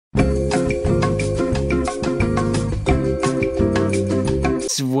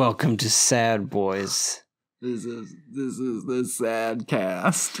Welcome to Sad Boys. This is the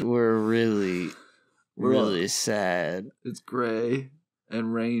Sadcast. We're really sad. It's gray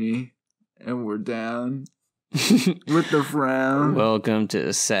and rainy, and we're down with the frown. Welcome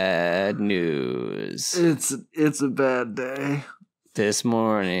to Sad News. It's a bad day. This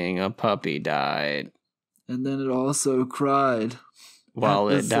morning, a puppy died. And then it also cried. While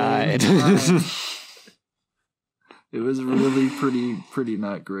it died. It was really pretty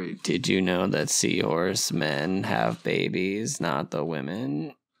not great. Did you know that seahorse men have babies, not the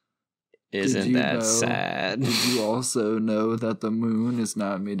women? Isn't that sad? Did you also know that the moon is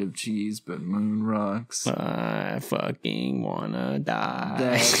not made of cheese, but moon rocks? I fucking wanna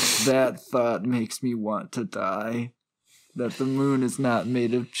die. That thought makes me want to die. That the moon is not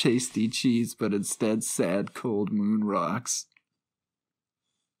made of tasty cheese, but instead sad, cold moon rocks.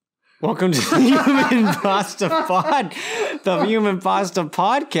 Welcome to the Human Pasta Pod, the Human Pasta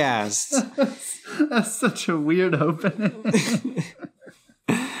Podcast. That's such a weird opening.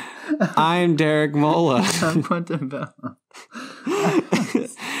 I'm Derek Mola. I'm Quentin Bell.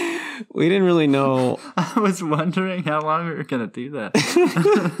 We didn't really know. I was wondering how long we were going to do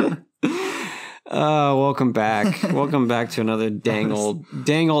that. Welcome back. Welcome back to another dang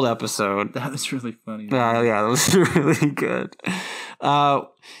old episode. That was really funny. Yeah, that was really good.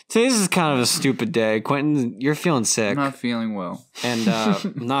 Today's is kind of a stupid day. Quentin, you're feeling sick. I'm not feeling well. And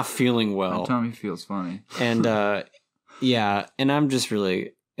not feeling well. My tummy feels funny. And yeah, and I'm just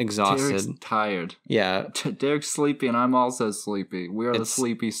really exhausted. Derek's tired. Yeah. Derek's sleepy and I'm also sleepy. We are the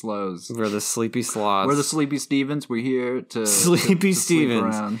sleepy slows. We're the sleepy sloths. We're the sleepy Stevens. We're here to sleepy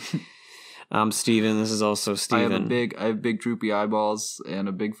Stevens. Sleep around. I'm Steven. This is also Steven. I have big droopy eyeballs and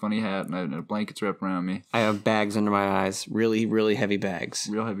a big funny hat and a blanket's wrapped around me. I have bags under my eyes. Really, really heavy bags.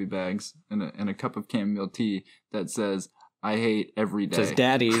 Real heavy bags. And a cup of chamomile tea that says, I hate every day. It says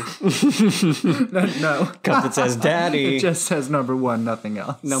daddy. No. Cup that says daddy. It just says number one, nothing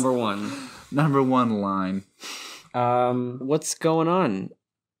else. Number one. Number one line. What's going on?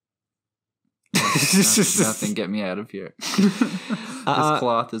 Nothing, get me out of here. This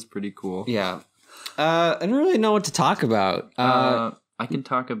cloth is pretty cool. Yeah. I don't really know what to talk about. I can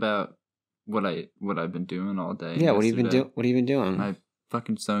talk about what I've been doing all day. Yeah, what have you been doing? My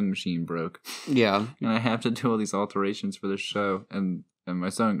fucking sewing machine broke. Yeah. And I have to do all these alterations for the show, and my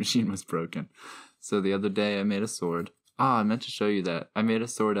sewing machine was broken. So the other day I made a sword. I meant to show you that. I made a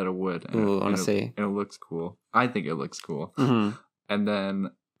sword out of wood. Ooh, I want to see. And it looks cool. I think it looks cool. Mm-hmm. And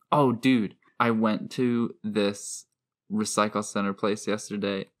then, oh, dude, I went to this recycle center place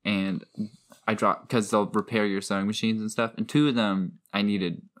yesterday, and I dropped, because they'll repair your sewing machines and stuff, and two of them I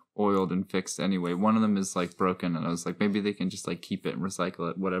needed oiled and fixed anyway. One of them is like broken, and I was like, maybe they can just like keep it and recycle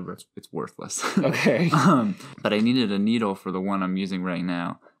it, whatever. It's worthless. Okay. But I needed a needle for the one I'm using right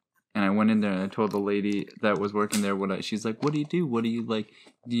now. And I went in there and I told the lady that was working there she's like, what do you do? What do you like,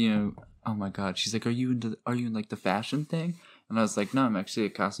 oh my God. She's like, are you in like the fashion thing? And I was like, no, I'm actually a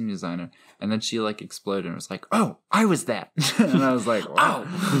costume designer. And then she like exploded and was like, oh, I was that. And I was like, wow.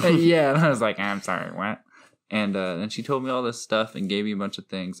 Yeah. And I was like, I'm sorry, what? And then she told me all this stuff and gave me a bunch of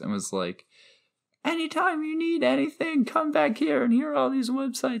things and was like, anytime you need anything, come back here, and here are all these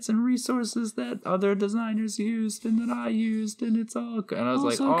websites and resources that other designers used and that I used, and it's all good. And I was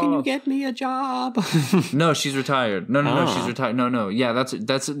like, oh, can you get me a job? No, she's retired. No, she's retired. No. Yeah,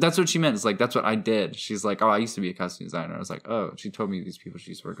 that's what she meant. It's like, that's what I did. She's like, oh, I used to be a costume designer. I was like, oh, she told me these people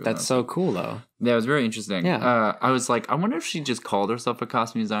she used to work with. That's so cool, though. Yeah, it was very interesting. Yeah. I was like, I wonder if she just called herself a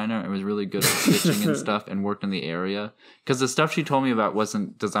costume designer and was really good at stitching and stuff and worked in the area. Because the stuff she told me about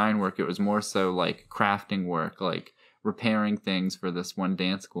wasn't design work. It was more so like crafting work, like repairing things for this one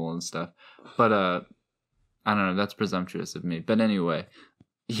dance school and stuff. But I don't know, that's presumptuous of me. But anyway,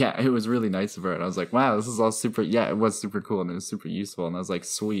 yeah, it was really nice of her, and I was like, wow, this is all super. Yeah, it was super cool, and it was super useful, and I was like,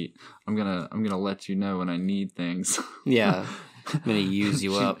 sweet, I'm gonna let you know when I need things. Yeah. I'm gonna use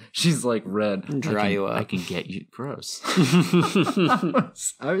you up. She's like red. Dry you up. I can get you. Gross.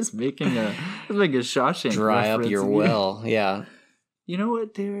 I was making a Shawshank. Dry up your well. Yeah. You know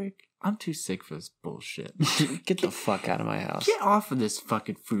what, Derek? I'm too sick for this bullshit. Get the fuck out of my house. Get off of this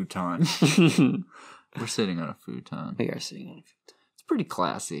fucking futon. We're sitting on a futon. We are sitting on a futon. It's pretty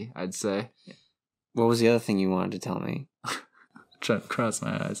classy, I'd say. What was the other thing you wanted to tell me? Trying to cross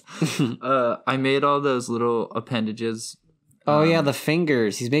my eyes. I made all those little appendages. Oh yeah, the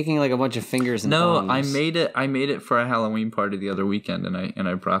fingers. He's making like a bunch of fingers and thumbs. I made it for a Halloween party the other weekend, and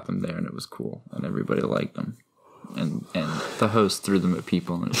I brought them there, and it was cool, and everybody liked them. and the host threw them at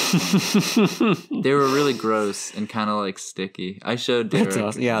people. And they were really gross and kind of like sticky. I showed Derek.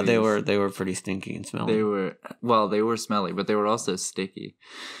 Awesome. Yeah, they were pretty stinky and smelly. They were smelly, but they were also sticky.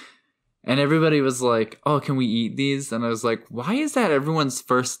 And everybody was like, "Oh, can we eat these?" And I was like, "Why is that everyone's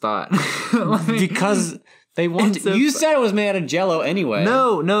first thought?" Because they want. You said it was made out of Jell-O anyway.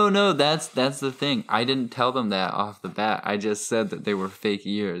 No. That's the thing. I didn't tell them that off the bat. I just said that they were fake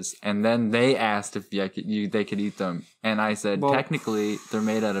ears, and then they asked if they could eat them, and I said technically they're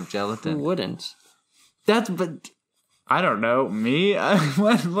made out of gelatin. Who wouldn't? But I don't know. Me,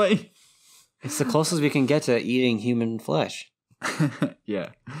 it's the closest we can get to eating human flesh. Yeah,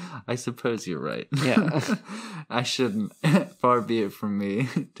 I suppose you're right. Yeah. I shouldn't. Far be it from me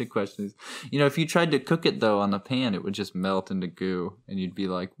to question this. If you tried to cook it, though, on a pan, it would just melt into goo, and you'd be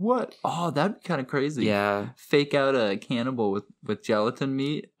like, what? Oh, that'd be kind of crazy. Yeah. Fake out a cannibal with gelatin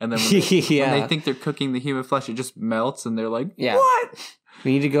meat, and then when they think they're cooking the human flesh, it just melts, and they're like, what?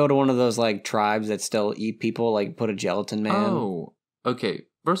 We need to go to one of those, like, tribes that still eat people, like, put a gelatin man. Oh, okay.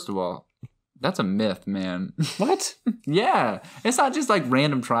 First of all, that's a myth, man. What? Yeah. It's not just like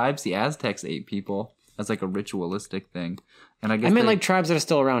random tribes. The Aztecs ate people as like a ritualistic thing. And I meant like tribes that are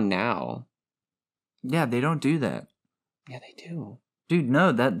still around now. Yeah, they don't do that. Yeah, they do. Dude,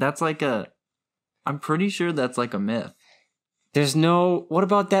 no, that's like I'm pretty sure that's like a myth. There's no. What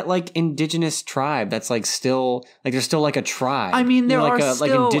about that like indigenous tribe that's like still like there's still like a tribe? I mean, there like are like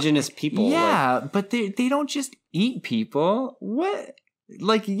indigenous people. Yeah, but they don't just eat people. What?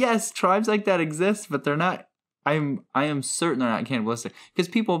 Like, yes, tribes like that exist, but they're not. I am certain they're not cannibalistic because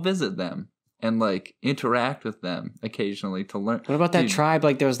people visit them and like interact with them occasionally to learn. What about that tribe?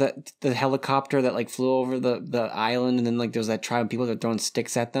 Like, there was the helicopter that like flew over the island, and then like there was that tribe of people that are throwing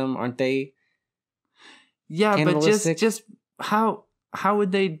sticks at them, aren't they? Yeah, but just how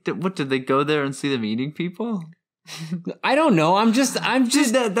would they? What did they go there and see them eating people? I don't know. I'm just.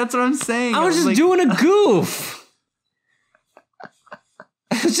 Dude, that's what I'm saying. I was just like, doing a goof.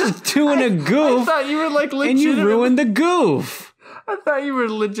 I was just doing a goof. I thought you were like legitimately. And you ruined the goof. I thought you were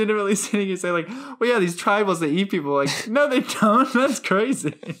legitimately sitting here saying like, well, yeah, these tribals, they eat people. Like, no, they don't. That's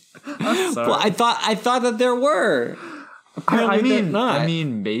crazy. I'm sorry. Well, I thought that there were. I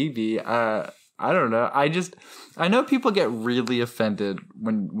mean, maybe. I don't know. I know people get really offended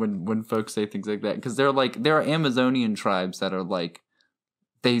when folks say things like that because there are Amazonian tribes that are like,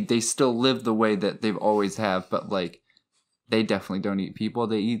 they still live the way that they've always have, but like, they definitely don't eat people.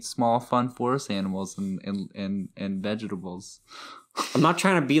 They eat small, fun forest animals and vegetables. I'm not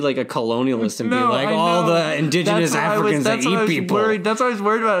trying to be like a colonialist and be like all the indigenous Africans that eat people. That's what I was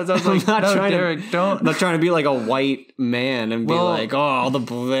worried about. I was like, Derek, don't. I'm not trying to be like a white man and be like, oh,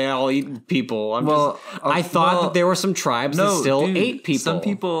 they all eat people. I thought that there were some tribes that still ate people. Some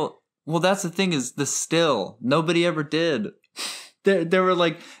people. Well, that's the thing is nobody ever did.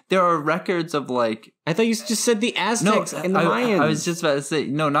 There are records of like. I thought you just said the Aztecs and the Mayans. I was just about to say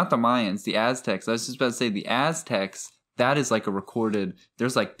no, not the Mayans, the Aztecs. I was just about to say the Aztecs. That is like a recorded.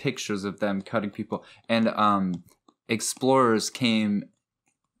 There's like pictures of them cutting people, and explorers came,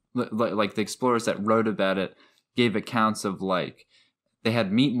 like the explorers that wrote about it gave accounts of like they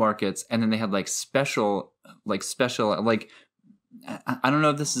had meat markets, and then they had like special. I don't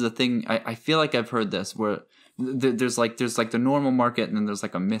know if this is a thing. I feel like I've heard this where. There's like the normal market, and then there's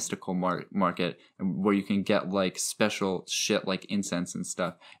like a mystical market where you can get like special shit like incense and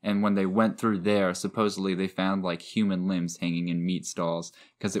stuff. And when they went through there, supposedly they found like human limbs hanging in meat stalls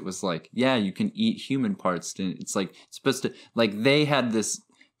because it was like, yeah, you can eat human parts. It's like it's supposed to like they had this.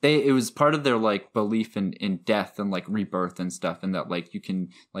 It was part of their like belief in death and like rebirth and stuff, and that like you can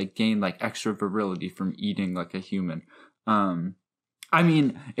like gain like extra virility from eating like a human. I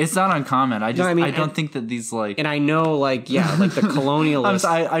mean, it's not uncommon. I don't think that these like. And I know, like, yeah, like the colonialists. I'm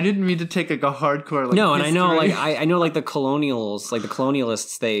sorry, I didn't mean to take like a hardcore. Like, no, and history. I know, like, I know, like the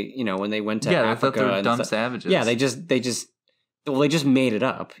colonialists. They, when they went to Africa, they were dumb savages. Yeah, they just made it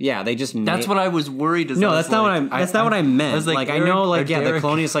up. Yeah, they just. That's what I was worried. No, that's not what I. That's not what I meant. I was like, I know, like, yeah, the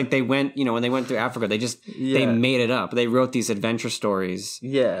colonialists, like, they went, when they went through Africa, they just they made it up. They wrote these adventure stories.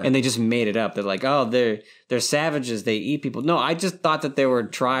 Yeah, and they just made it up. They're like, oh, they're savages. They eat people. No, I just thought that there were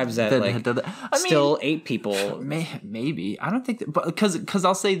tribes that still ate people. Maybe I don't think that, but because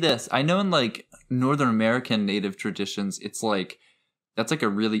I'll say this, I know in like Northern American native traditions, it's like. That's like a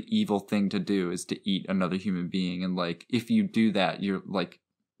really evil thing to do is to eat another human being. And like, if you do that, you're like.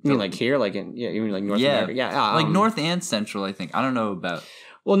 You mean like here? Like you mean like North America? Yeah. Like North and Central, I think. I don't know about.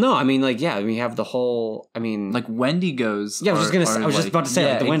 Well, no, I mean like, yeah, we have the whole, I mean. Like Wendigos. Yeah, I was just about to say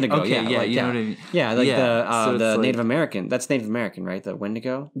like the Wendigo. Okay, yeah, you know what I mean? Yeah, like the Native American. That's Native American, right? The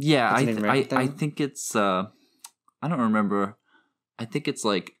Wendigo? Yeah, I think it's. I don't remember. I think it's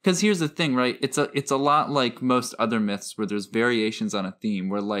like, because here's the thing, right? It's a lot like most other myths where there's variations on a theme.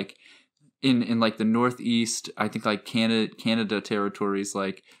 Where like in like the Northeast, I think like Canada territories,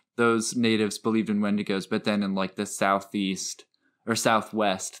 like those natives believed in Wendigos, but then in like the Southeast or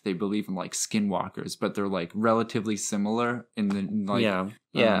Southwest, they believe in like skinwalkers, but they're like relatively similar in the like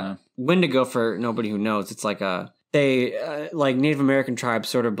Wendigo, for nobody who knows, it's like like Native American tribes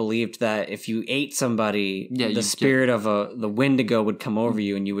sort of believed that if you ate somebody, the spirit of the Wendigo would come over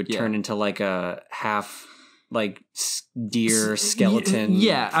you and you would turn into like a half like deer skeleton.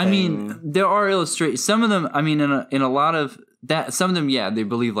 Yeah, thing. I mean, there are illustrations. Some of them, I mean, in a lot of that, some of them, they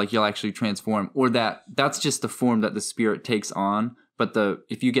believe like you'll actually transform, or that's just the form that the spirit takes on. But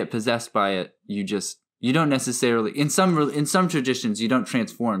if you get possessed by it, you don't necessarily, in some traditions, you don't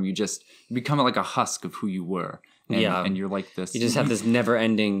transform. You become like a husk of who you were. And you're like this. You just have this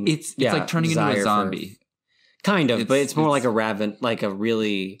never-ending. It's like turning into a zombie, kind of. But it's more like a raven, like a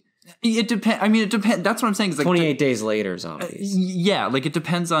really. It depends. I mean, it depends. That's what I'm saying. Is like 28 days later, zombies. Like it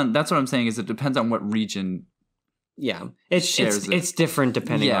depends on. That's what I'm saying. Is it depends on what region. Yeah, it's different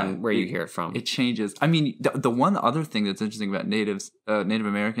depending on where you hear it from. It changes. I mean, the one other thing that's interesting about Native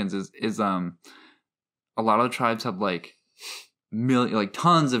Americans is a lot of the tribes have like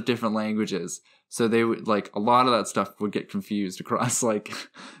tons of different languages. So they would like a lot of that stuff would get confused across like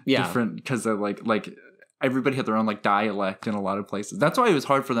different, because they're like everybody had their own like dialect in a lot of places. That's why it was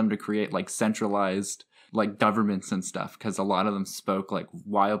hard for them to create like centralized like governments and stuff, because a lot of them spoke like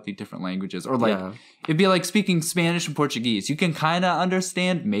wildly different languages, or like it'd be like speaking Spanish and Portuguese. You can kind of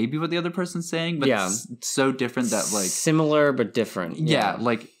understand maybe what the other person's saying, but it's so different that like similar but different. I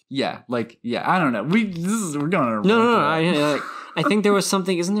don't know. We're going on. No. I think there was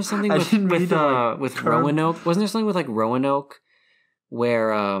something. Isn't there something with Roanoke? Wasn't there something with like Roanoke,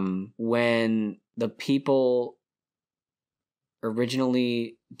 where when the people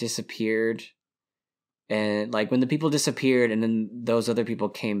originally disappeared, and like when the people disappeared, and then those other people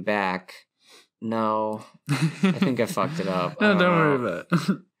came back. No, I think I fucked it up. No, don't worry about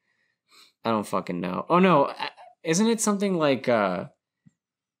it. I don't fucking know. Oh no, isn't it something like?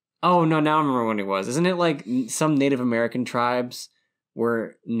 Oh, no, now I remember when it was. Isn't it like some Native American tribes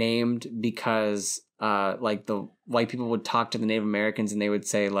were named because like the white people would talk to the Native Americans and they would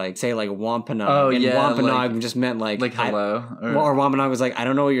say Wampanoag. Oh, and yeah. Wampanoag just meant like hello. Or Wampanoag was like, I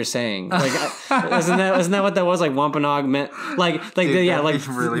don't know what you're saying. Like, isn't that what that was? Like Wampanoag meant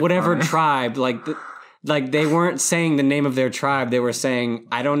really whatever funny. Tribe, like they weren't saying the name of their tribe. They were saying,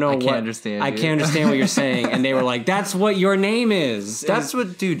 I don't know I can't understand what you're saying. And they were like, that's what your name is. That's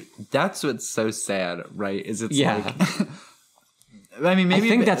what's so sad, right? Is it's like, I mean, maybe I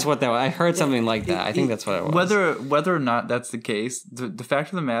think that's what that was. I heard something like that. I think that's what it was. Whether or not that's the case, the fact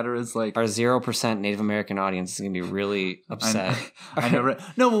of the matter is like our 0% Native American audience is going to be really upset. I know, right?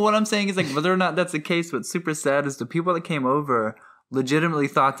 No, but what I'm saying is like whether or not that's the case, what's super sad is the people that came over legitimately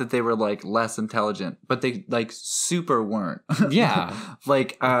thought that they were like less intelligent, but they like super weren't. Yeah.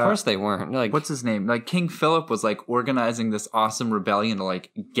 Like of course they weren't. Like, what's his name? Like King Philip was like organizing this awesome rebellion to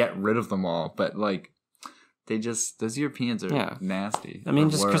like get rid of them all, but like those Europeans are nasty. I mean,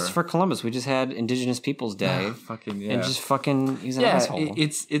 just Christopher Columbus, we just had Indigenous Peoples Day. And just fucking he's an asshole.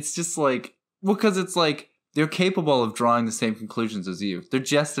 It's just like, well, because it's like they're capable of drawing the same conclusions as you. They're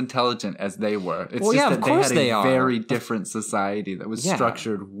just intelligent as they were. It's just that of course they had a very different society that was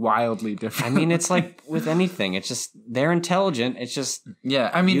structured wildly different. I mean, it's like with anything. It's just they're intelligent. It's just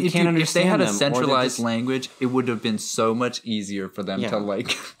I mean, if they had a centralized language, it would have been so much easier for them to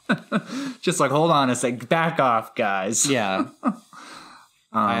like just like hold on a sec, back off, guys. Yeah.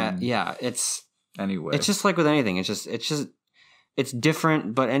 It's anyway. It's just like with anything. It's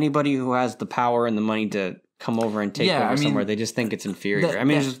different, but anybody who has the power and the money to come over and take over somewhere, they just think it's inferior.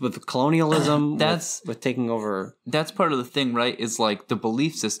 It's just with colonialism, with taking over. That's part of the thing, right? Is like the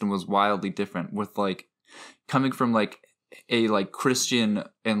belief system was wildly different with like coming from like a like Christian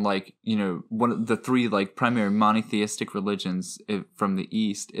and like, you know, one of the three like primary monotheistic religions from the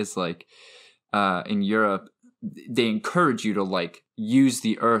East is like in Europe. They encourage you to like use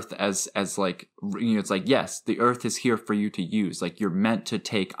the earth as like, you know, it's like, yes, the earth is here for you to use. Like you're meant to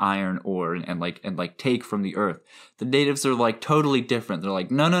take iron ore and take from the earth. The natives are like totally different. They're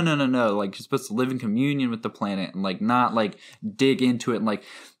like, no. Like you're supposed to live in communion with the planet and like not like dig into it and like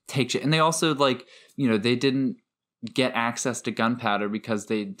take shit. And they also like, you know, they didn't get access to gunpowder because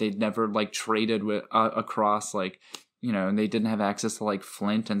they'd never like traded with across like, you know, and they didn't have access to like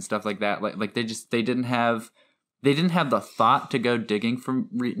flint and stuff like that. Like they didn't have the thought to go digging for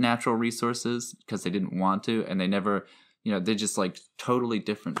natural resources because they didn't want to, and they never, you know, they're just like totally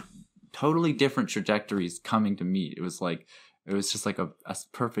different totally different trajectories coming to meet. It was just like a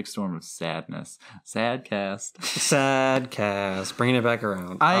perfect storm of sadness. Sadcast, bringing it back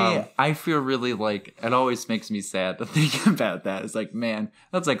around. I feel really like it always makes me sad to think about that. It's like, man,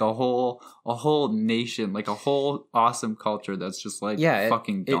 that's like a whole nation, like a whole awesome culture that's just like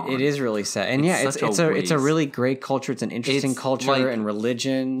fucking gone. It is really sad, and it's a really great culture. It's an interesting culture like, and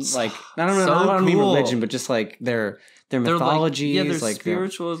religion. Like I don't mean religion, but just like their mythologies, like, their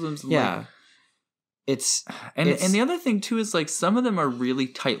spiritualisms. Yeah. And the other thing too is like some of them are really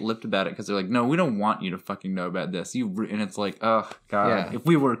tight-lipped about it because they're like, no, we don't want you to fucking know about this. And it's like, oh god, if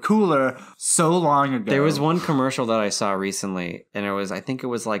we were cooler so long ago. There was one commercial that I saw recently, and I think it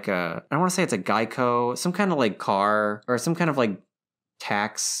was like I don't want to say it's a Geico, some kind of like car or some kind of like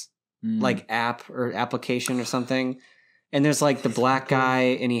tax like app or application or something. And there's like the black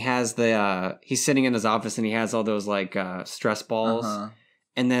guy, and he has he's sitting in his office, and he has all those like stress balls.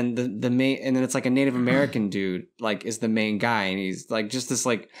 And then the main, and then it's like a Native American dude, like is the main guy, and he's like just this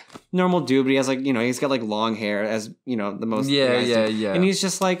like normal dude, but he has like he's got like long hair, as the most and he's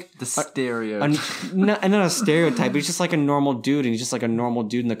just like the stereotype, not a stereotype, but he's just like a normal dude, and he's just like a normal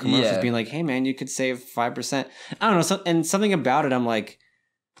dude in the commercials, being like, hey man, you could save 5%. I don't know, and something about it, I'm like,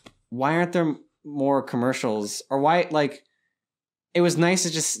 why aren't there more commercials, or why like. It was nice to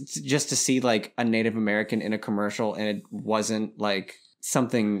just to see like a Native American in a commercial, and it wasn't like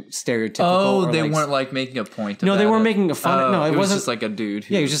something stereotypical. Oh, they weren't like making a point. No, they weren't making a fun. No, it wasn't just like a dude.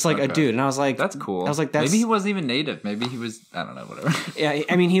 Yeah, he was just like a dude, and I was like, "That's cool." I was like, maybe he wasn't even Native. Maybe he was. I don't know. Whatever. Yeah,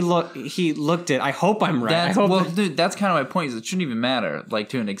 I mean, he looked it. I hope I'm right. Dude, that's kind of my point. Is it shouldn't even matter. Like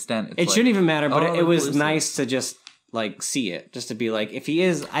to an extent, it shouldn't even matter. But it was nice to just like see it, just to be like, if he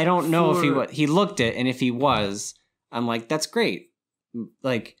is, I don't know if he looked it, and if he was, I'm like, that's great.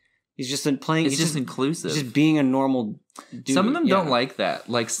 Like. He's just playing. It's just inclusive. Just being a normal dude. Some of them don't like that.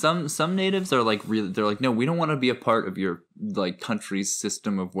 Like some natives are like really. They're like, no, we don't want to be a part of your like country's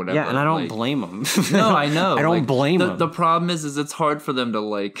system of whatever. Yeah, and I don't blame them. No, I know. I don't blame them. The problem is it's hard for them to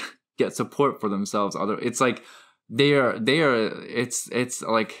like get support for themselves. It's like they are. It's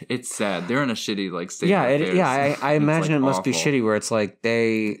like it's sad. They're in a shitty like state. Yeah, I imagine like, it must be shitty where it's like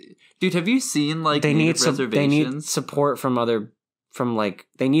they. Dude, have you seen like they need reservations? They need support from other. From like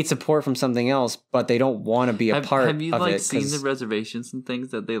they need support from something else, but they don't want to be a part of it. Have you like seen the reservations and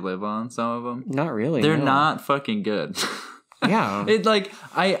things that they live on? Some of them, not really. They're not fucking good. Yeah, it like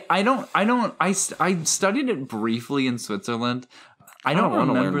I studied it briefly in Switzerland. I don't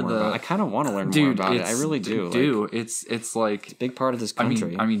remember I kind of want to learn more about it. I really do. It's like it's a big part of this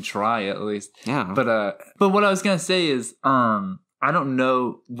country. I mean, try at least. Yeah. But what I was gonna say is I don't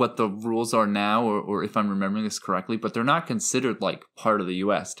know what the rules are now or if I'm remembering this correctly, but they're not considered like part of the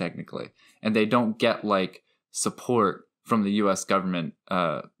US technically. And they don't get like support from the US government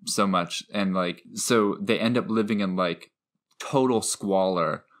so much. And like so they end up living in like total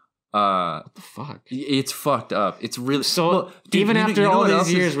squalor. What the fuck? It's fucked up. It's really even after all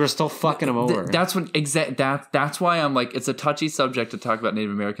these years, we're still fucking them over. That's why I'm like, it's a touchy subject to talk about Native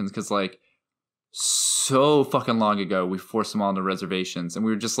Americans because like so fucking long ago we forced them all into reservations, and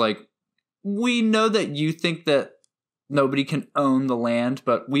we were just like, we know that you think that nobody can own the land,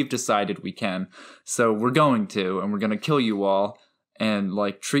 but we've decided we can, so we're going to, and we're gonna kill you all and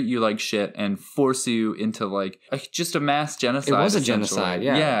like treat you like shit and force you into like just a mass genocide. It was a genocide,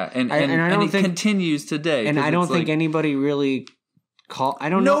 and it continues today. And I don't think anybody really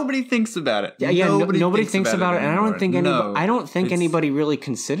Nobody thinks about it. Yeah, nobody thinks about it, and I don't think anybody really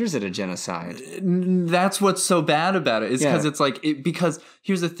considers it a genocide. That's what's so bad about it. Is because it's like because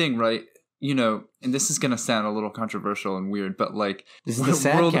here's the thing, right? And this is gonna sound a little controversial and weird, but like this is the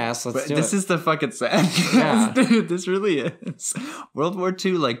Sadcast. Let's do it. This is the fucking Sadcast, dude. This really is. World War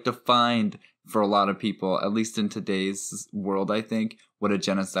II like defined for a lot of people, at least in today's world, I think, what a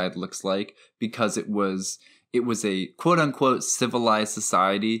genocide looks like, because it was a quote-unquote civilized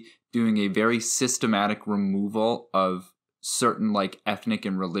society doing a very systematic removal of certain like ethnic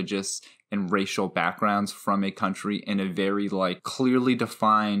and religious and racial backgrounds from a country in a very like clearly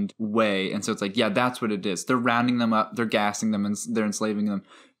defined way. And so it's like, yeah, that's what it is. They're rounding them up, they're gassing them, and they're enslaving them.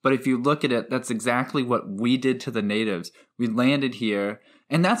 But if you look at it, that's exactly what we did to the natives. We landed here,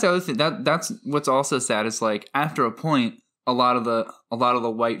 and that's the other thing. That's what's also sad is like after a point, a lot of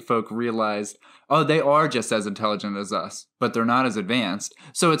the white folk realized, oh, they are just as intelligent as us, but they're not as advanced.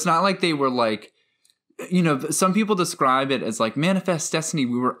 So it's not like they were like, some people describe it as like manifest destiny.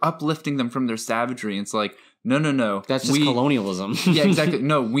 We were uplifting them from their savagery. It's like, no. That's just colonialism. Yeah, exactly.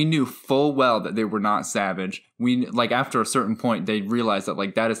 No, we knew full well that they were not savage. We like after a certain point, they realized that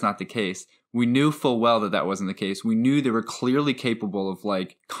like that is not the case. We knew full well that that wasn't the case. We knew they were clearly capable of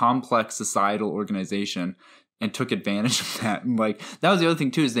like complex societal organization and took advantage of that. And like that was the other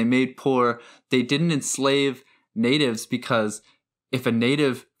thing too, is they didn't enslave natives because if a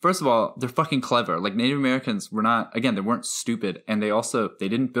native, first of all, they're fucking clever. Like Native Americans were not, again, they weren't stupid. And they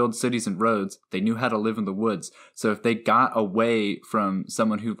didn't build cities and roads. They knew how to live in the woods. So if they got away from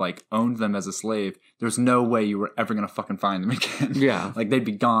someone who like owned them as a slave, there's no way you were ever going to fucking find them again. Yeah. Like they'd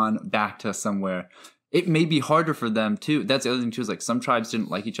be gone back to somewhere. It may be harder for them too. That's the other thing too, is like some tribes didn't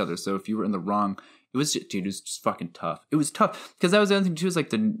like each other. So if you were in the wrong, it was just fucking tough. It was tough. Because that was the other thing too, is like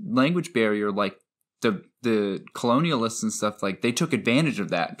the language barrier, like, the colonialists and stuff, like they took advantage of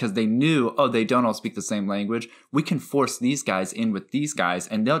that because they knew, oh, they don't all speak the same language. We can force these guys in with these guys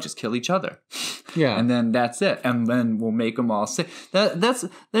and they'll just kill each other. Yeah. And then that's it. And then we'll make them all sick.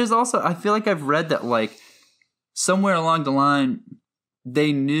 There's also, I feel like I've read that like somewhere along the line,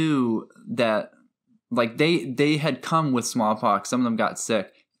 they knew that like they had come with smallpox. Some of them got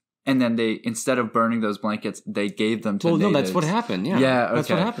sick. And then they, instead of burning those blankets, they gave them to natives. No, that's what happened. Yeah. Yeah. Okay. That's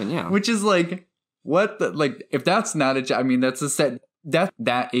what happened. Yeah. Which is like, what the, like, if that's not I mean, that's a set,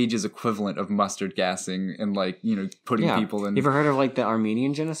 that age is equivalent of mustard gassing and like, you know, putting people in. You ever heard of like the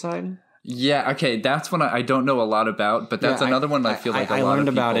Armenian genocide? Yeah. Okay. That's one I don't know a lot about, but that's another one I feel like a lot of people. I learned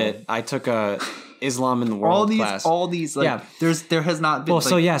about it. I took a Islam in the World class. All these, like, there has not been. Well,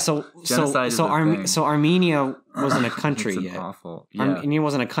 so Armenia wasn't a country yet. Awful. Yeah. Armenia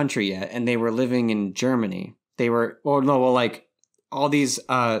wasn't a country yet, and they were living in Germany. All these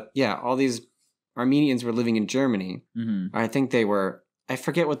Armenians were living in Germany. Mm-hmm. I think they were. I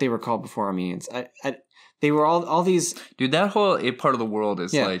forget what they were called before Armenians. They were all these. Dude, that whole part of the world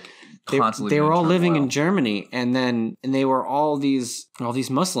is like constantly. They were all living in Germany, and they were all these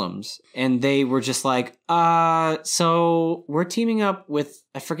Muslims, and they were just like, so we're teaming up with,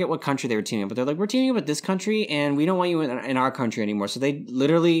 I forget what country they were teaming up, but they're like, we're teaming up with this country, and we don't want you in our country anymore. So they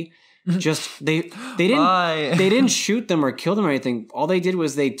literally just they didn't shoot them or kill them or anything. All they did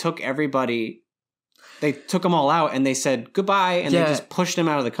was they took everybody. They took them all out and they said goodbye and they just pushed them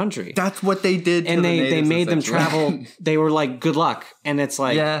out of the country. That's what they did. And they made them travel. They were like, good luck. And it's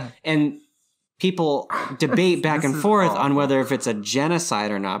like, and people debate back and forth on whether if it's a genocide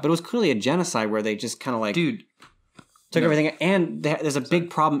or not. But it was clearly a genocide where they just kind of like took everything. And there's a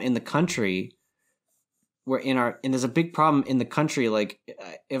big problem in the country there's a big problem in the country, like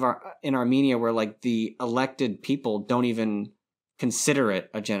in Armenia, where like the elected people don't even consider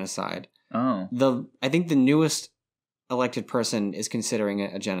it a genocide. Oh. I think the newest elected person is considering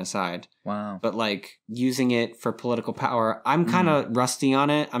it a genocide. Wow. But like using it for political power, I'm kind of rusty on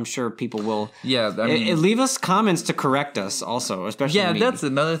it. I'm sure people will. Yeah. I mean, leave us comments to correct us also, especially me. That's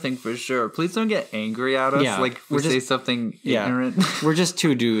another thing for sure. Please don't get angry at us. Like if we say something ignorant. We're just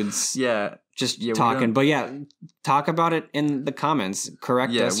two dudes. Just talking. But talk about it in the comments.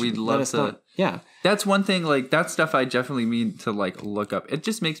 Correct us. Yeah, we'd love to. Yeah. That's one thing, like, that stuff I definitely mean to, like, look up. It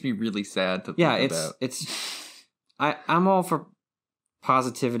just makes me really sad to think about. I'm all for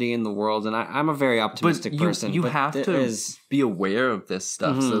positivity in the world, and I'm a very optimistic person. You have to be aware of this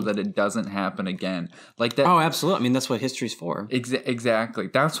stuff so that it doesn't happen again. Like that. Oh, absolutely. I mean, that's what history's for. Exactly.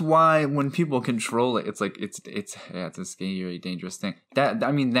 That's why when people control it, it's like, it's a scary, dangerous thing. That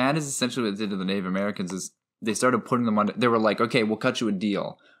is essentially what they did to the Native Americans is they started putting them on, they were like, okay, we'll cut you a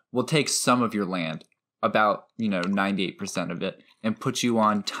deal. We'll take some of your land, about, 98% of it, and put you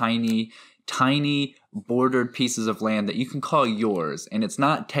on tiny bordered pieces of land that you can call yours. And it's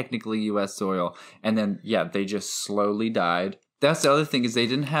not technically U.S. soil. And then, they just slowly died. That's the other thing is they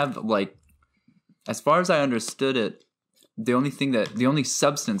didn't have, like, as far as I understood it, the only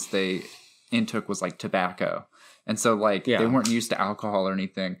substance they intook was, like, tobacco. And so, like, they weren't used to alcohol or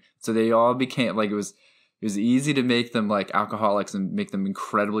anything. So they all became, like, it was easy to make them like alcoholics and make them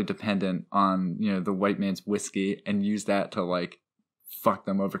incredibly dependent on, the white man's whiskey and use that to like fuck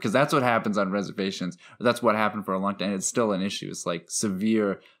them over. Because that's what happens on reservations. That's what happened for a long time. It's still an issue. It's like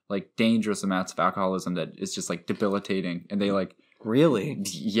severe, like dangerous amounts of alcoholism that is just like debilitating. And they like really,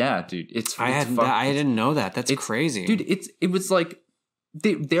 yeah, dude. I didn't know that. That's crazy, dude. It was like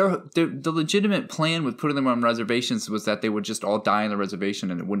the legitimate plan with putting them on reservations was that they would just all die on the reservation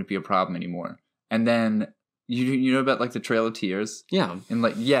and it wouldn't be a problem anymore. And then you know about like the Trail of Tears? Yeah. And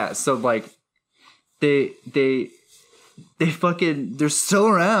like so like they fucking they're still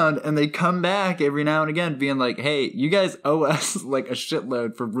around and they come back every now and again being like, hey, you guys owe us like a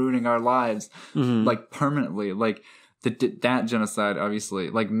shitload for ruining our lives like permanently. Like that genocide obviously,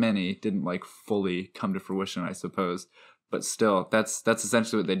 like many, didn't like fully come to fruition, I suppose. But still, that's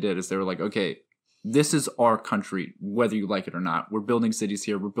essentially what they did is they were like, okay, this is our country, whether you like it or not. We're building cities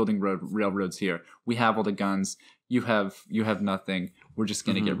here. We're building railroads here. We have all the guns. You have nothing. We're just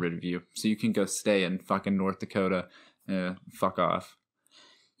going to get rid of you. So you can go stay in fucking North Dakota. Fuck off.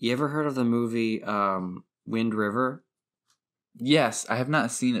 You ever heard of the movie Wind River? Yes, I have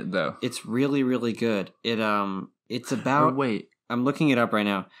not seen it though. It's really, really good. It's about... I'm looking it up right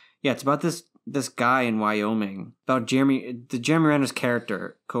now. Yeah, it's about this guy in Wyoming, about Jeremy Renner's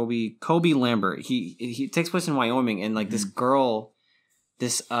character, Kobe Lambert. He takes place in Wyoming, and like this girl,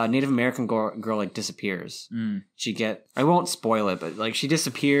 this Native American girl like disappears. I won't spoil it, but like she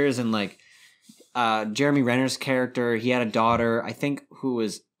disappears, and like Jeremy Renner's character, he had a daughter, I think, who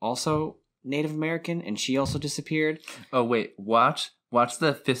was also Native American, and she also disappeared. Oh wait, watch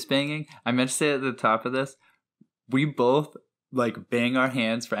the fist banging. I meant to say at the top of this, we both like bang our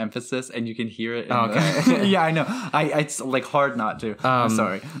hands for emphasis, and you can hear it. Okay. Yeah, I know. It's like hard not to. I'm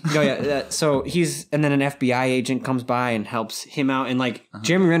sorry. So and then an FBI agent comes by and helps him out, and like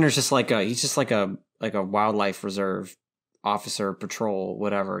Jeremy Renner's just like he's just like a wildlife reserve officer, patrol,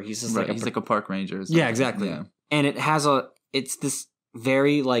 whatever. He's just he's like a park ranger. Yeah, exactly. Yeah. And it's this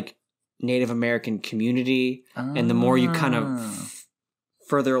very like Native American community, and the more you kind of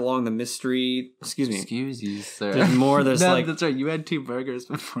further along the mystery, excuse you, sir. There's more. There's no, that's right. You had 2 burgers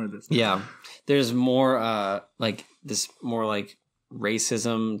before this. Yeah, there's more like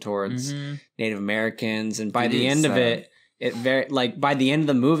racism towards Native Americans, and by the end of it, by the end of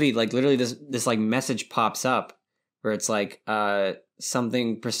the movie, like literally this like message pops up where it's like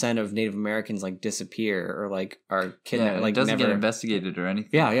something percent of Native Americans like disappear or like are kidnapped. Yeah, like it doesn't never get investigated or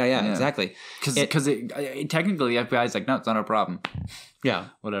anything. Yeah, exactly. Because technically the FBI is like, no, it's not our problem. Yeah,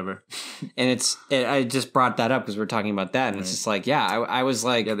 whatever. And I just brought that up because we're talking about that, and it's just like, I was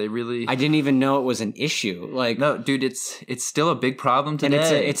like, they really. I didn't even know it was an issue. Like, no, dude, it's still a big problem today.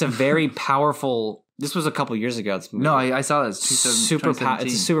 And it's a very powerful. This was a couple years ago. No, I saw this. It's a super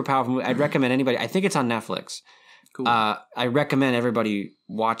powerful movie. I'd recommend anybody. I think it's on Netflix. Cool. I recommend everybody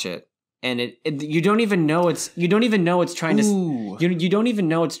watch it. And you don't even know it's trying to you don't even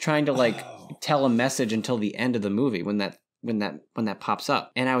know it's trying to like tell a message until the end of the movie when that pops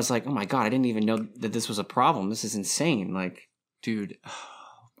up. And I was like, oh my God, I didn't even know that this was a problem. This is insane. Like, dude,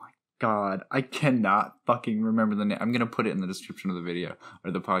 oh my God, I cannot fucking remember the name. I'm gonna put it in the description of the video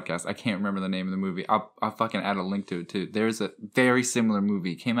or the podcast. I can't remember the name of the movie. I'll fucking add a link to it too. There's a very similar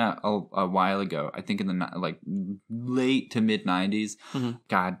movie. It came out a while ago. I think in the like late to mid 90s. Mm-hmm.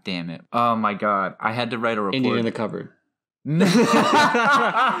 God damn it. Oh my God, I had to write a report. Indian in the Cupboard.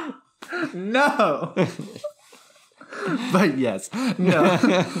 No. But yes.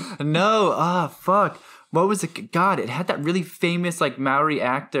 No. Fuck. What was it? God, it had that really famous like Maori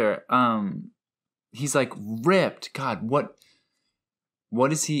actor. He's like ripped. God,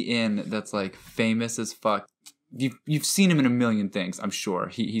 what is he in that's like famous as fuck? You've seen him in a million things, I'm sure.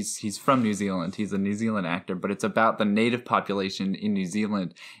 He's from New Zealand. He's a New Zealand actor, but it's about the native population in New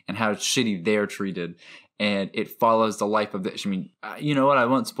Zealand and how shitty they're treated. And it follows the life of I mean, you know what? I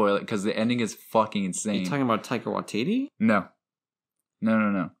won't spoil it because the ending is fucking insane. Are you talking about Taika Waititi? No.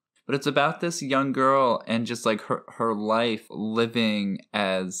 But it's about this young girl and just like her life living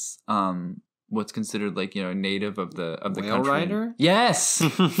as what's considered like, you know, native of the country. Whale rider? Yes,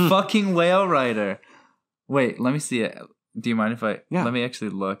 fucking whale rider. Wait, let me see it. Do you mind if I? Yeah. Let me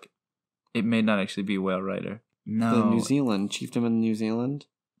actually look. It may not actually be whale rider. No, the New Zealand chiefdom in New Zealand.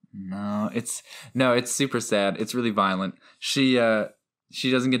 No, it's super sad. It's really violent. She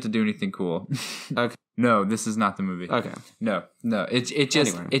doesn't get to do anything cool. Okay. No, this is not the movie. Okay. No.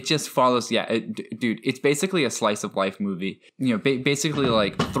 It just follows. Yeah, dude, it's basically a slice of life movie. You know, basically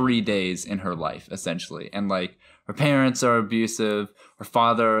like 3 days in her life, essentially, and like her parents are abusive. Her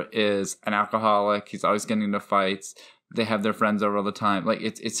father is an alcoholic. He's always getting into fights. They have their friends over all the time. Like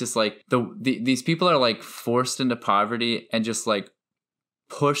it's just like these people are like forced into poverty and just like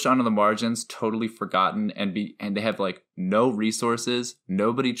pushed onto the margins, totally forgotten, and they have like no resources.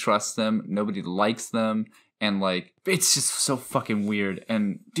 Nobody trusts them. Nobody likes them. And like, it's just so fucking weird.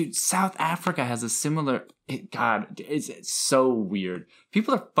 And dude, South Africa has a similar, God, it's so weird.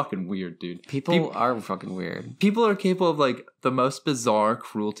 People are fucking weird, dude. People are fucking weird. People are capable of like the most bizarre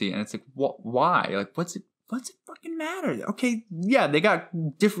cruelty. And it's like, why? Like, what's it fucking matter? Okay. Yeah. They got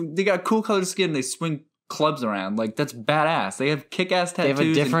cool colored skin. They swing clubs around. Like, that's badass. They have kick-ass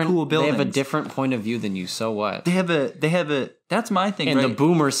tattoos and cool buildings. They have a different point of view than you, so what? They have a that's my thing, and right? The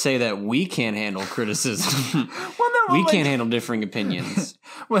boomers say that we can't handle criticism. We can't handle differing opinions.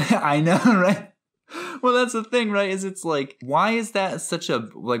 Well, I know, right? Well, that's the thing, right? Is it's like, why is that such a,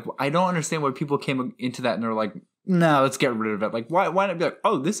 like, I don't understand why people came into that and they're like, no, let's get rid of it. Like, why not be like,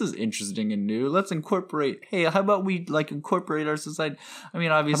 oh, this is interesting and new. Let's incorporate. Hey, how about we like incorporate our society? I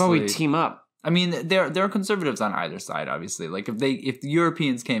mean, obviously, how about we team up? I mean, there are conservatives on either side. Obviously, like if the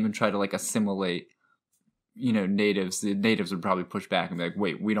Europeans came and tried to like assimilate, natives, the natives would probably push back and be like,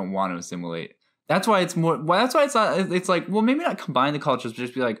 wait, we don't want to assimilate. That's why it's more. Well, that's why it's not. It's like, well, maybe not combine the cultures, but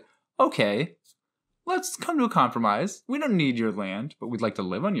just be like, okay, let's come to a compromise. We don't need your land, but we'd like to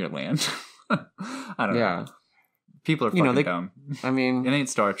live on your land. I don't know. People are fucking dumb. I mean, it ain't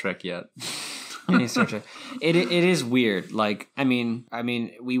Star Trek yet. It ain't Star Trek. It is weird. Like, I mean,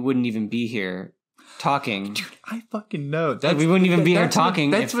 we wouldn't even be here talking. Dude, I fucking know. We wouldn't even be here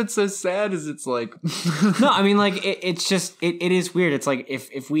talking. That's what's so sad. Is it's like no. I mean, like it's just it is weird. It's like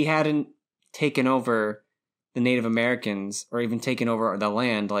if we hadn't taken over the Native Americans or even taken over the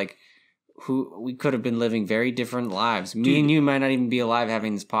land, like. We could have been living very different lives. Me and you might not even be alive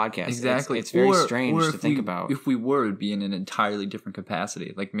having this podcast. Exactly. It's very strange to think about. If we were, it'd be in an entirely different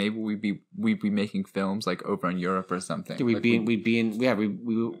capacity. Like maybe we'd be making films like over in Europe or something. I'd be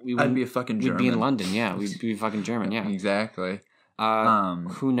a fucking German. We'd be in London, yeah. We'd be fucking German, yeah. Exactly.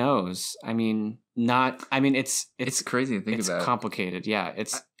 Who knows? It's crazy to think about. It's complicated, yeah.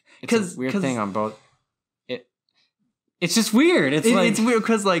 It's a weird thing on both. It's just weird. It's weird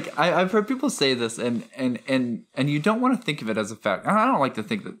because like I've heard people say this and you don't want to think of it as a fact. I don't like to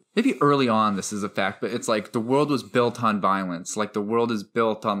think that maybe early on this is a fact, but it's like the world was built on violence. Like the world is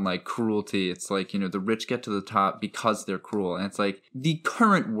built on like cruelty. It's like, the rich get to the top because they're cruel. And it's like the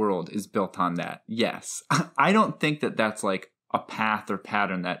current world is built on that. Yes. I don't think that that's like a path or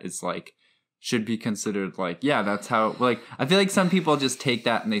pattern that is like should be considered like, yeah, that's how, like, I feel like some people just take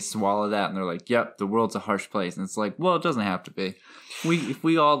that and they swallow that and they're like, yep, the world's a harsh place. And it's like, well, it doesn't have to be. If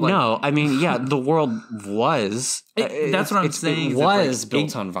we all like. No, I mean, yeah, the world was. That's what I'm saying. It was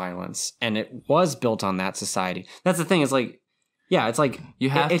built on violence and it was built on that society. That's the thing. It's like, yeah, it's like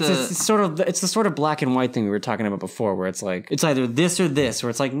you have to. It's the sort of black and white thing we were talking about before, where it's like it's either this or this, where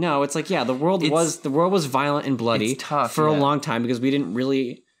it's like no, it's like yeah, the world was violent and bloody for a long time because we didn't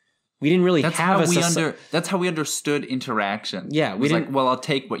really that's how we understood interaction. Yeah, we didn't. Like, well, I'll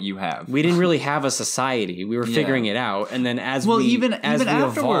take what you have. We didn't really have a society. We were figuring it out, and then even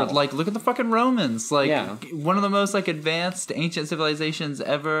afterward, evolved, like look at the fucking Romans. Like one of the most like advanced ancient civilizations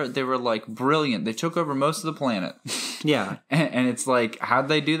ever. They were like brilliant. They took over most of the planet. Yeah, and it's like how'd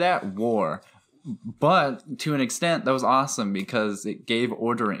they do that? War. But to an extent, that was awesome because it gave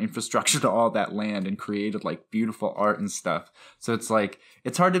order and infrastructure to all that land and created like beautiful art and stuff. So it's like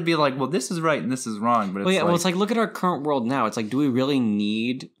it's hard to be like, well, this is right and this is wrong. But it's like look at our current world now. It's like, do we really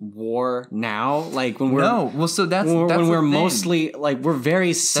need war now? Like when we're when we're mostly like we're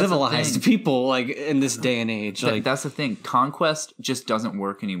very civilized people like in this day and age. Like that's the thing. Conquest just doesn't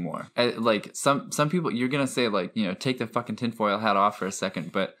work anymore. Like some people, you're gonna say like take the fucking tinfoil hat off for a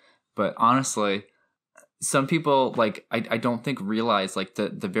second, but honestly, some people like I don't think realize like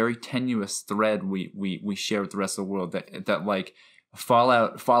the very tenuous thread we share with the rest of the world that like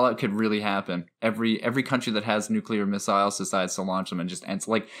fallout could really happen. Every country that has nuclear missiles decides to launch them and just ends.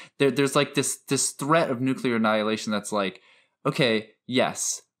 Like there's like this threat of nuclear annihilation that's like, okay,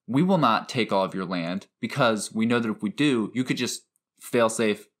 yes, we will not take all of your land because we know that if we do, you could just fail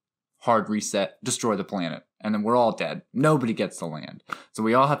safe, hard reset, destroy the planet. And then we're all dead. Nobody gets the land. So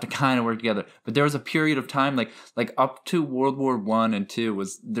we all have to kind of work together. But there was a period of time, like up to World War I and II,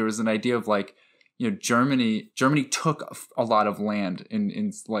 there was an idea of like, Germany took a lot of land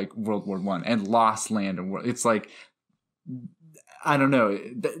in like World War I and lost land. And it's like, I don't know.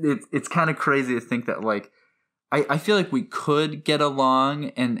 It's kind of crazy to think that like, I feel like we could get along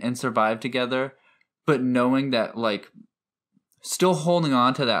and survive together, but knowing that like, still holding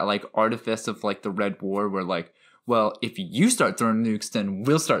on to that like artifice of like the Red War where like, well, if you start throwing nukes, then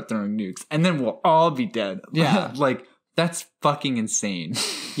we'll start throwing nukes and then we'll all be dead. Yeah. Like that's fucking insane.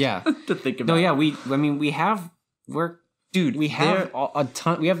 Yeah. To think about. No, yeah, we have a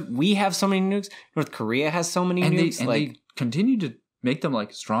ton. We have so many nukes. North Korea has so many nukes. They continue to make them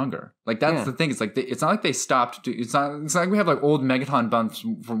like stronger. Like that's the thing. It's like it's not like they stopped. It's not like we have like old megaton bombs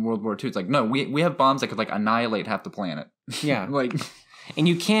from World War II. It's like no, we have bombs that could like annihilate half the planet. Yeah, like, and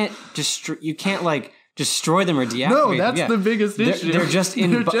you can't like destroy them or deactivate. No, that's the biggest issue. They're just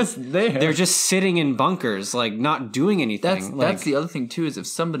they're just there. They're just sitting in bunkers, like not doing anything. That's the other thing too. Is if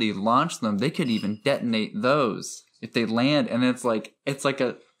somebody launched them, they could even detonate those if they land, and it's like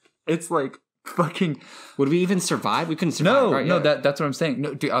fucking. Would we even survive? We couldn't survive. No, right? no. That's what I'm saying.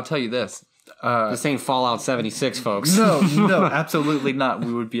 No, dude, I'll tell you this. This ain't Fallout 76, folks. No, absolutely not.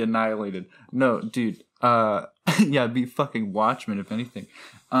 We would be annihilated. No, dude. Yeah, it'd be fucking Watchmen if anything.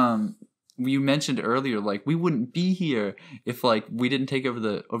 you mentioned earlier, like, we wouldn't be here if, like, we didn't take over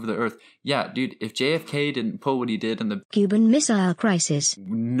the Earth. Yeah, dude, if JFK didn't pull what he did in the Cuban Missile Crisis,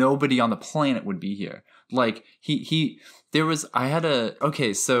 nobody on the planet would be here. Like, I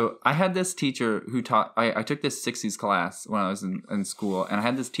had this teacher who taught, I took this 60s class when I was in school, and I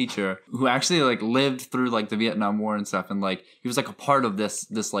had this teacher who actually, like, lived through, like, the Vietnam War and stuff, and, like, he was, like, a part of this,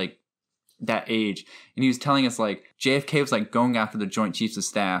 like, that age, and he was telling us, like, JFK was, like, going after the Joint Chiefs of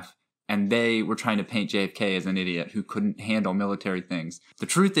Staff, and they were trying to paint JFK as an idiot who couldn't handle military things. The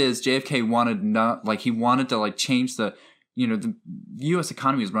truth is, JFK wanted to, like, change the U.S.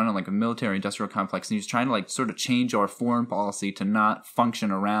 economy is run on, like, a military-industrial complex, and he was trying to, like, sort of change our foreign policy to not function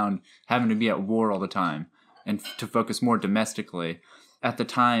around having to be at war all the time and to focus more domestically. At the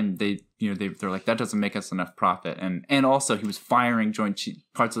time, they're like, that doesn't make us enough profit. And also, he was firing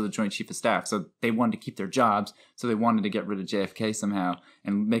parts of the Joint Chief of Staff, so they wanted to keep their jobs, so they wanted to get rid of JFK somehow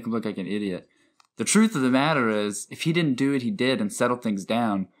and make him look like an idiot. The truth of the matter is, if he didn't do what he did and settle things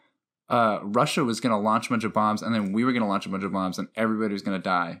down, Russia was going to launch a bunch of bombs, and then we were going to launch a bunch of bombs, and everybody was going to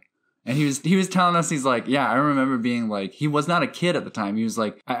die. And he was telling us, he's like, yeah, I remember being like, he was not a kid at the time. He was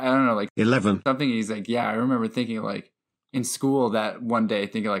like, I don't know, like 11 something. And he's like, yeah, I remember thinking, like, in school that one day,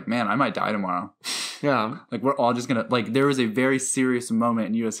 thinking like, man, I might die tomorrow. Yeah. Like, we're all just going to, like, there was a very serious moment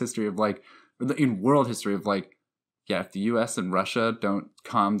in U.S. history of, like, in world history of, like, yeah, if the U.S. and Russia don't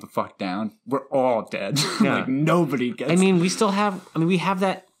calm the fuck down, we're all dead. Yeah. Like, nobody gets. I mean, we have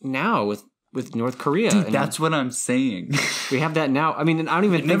that now with North Korea. Dude, that's what I'm saying. We have that now. I mean, I don't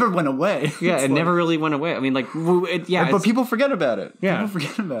even think... It never went away. Yeah, it never really went away. I mean, like, but people forget about it. Yeah. People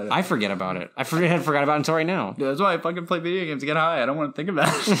forget about it. I forget about it. I forgot about it until right now. Yeah, that's why I fucking play video games to get high. I don't want to think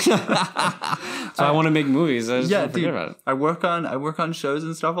about it. So I want to make movies. I just forget about it. I work on shows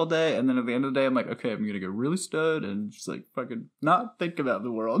and stuff all day, and then at the end of the day, I'm like, okay, I'm going to get really stoned and just, like, fucking not think about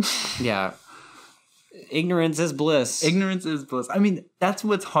the world. Yeah. Ignorance is bliss. Ignorance is bliss. I mean, that's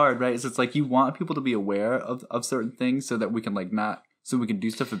what's hard, right? Is it's like you want people to be aware of certain things so that we can, like, so we can do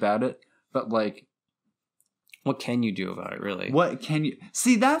stuff about it. But, like, what can you do about it, really? What can you...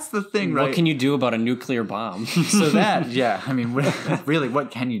 See, that's the thing, right? What can you do about a nuclear bomb? So that, yeah, I mean, really,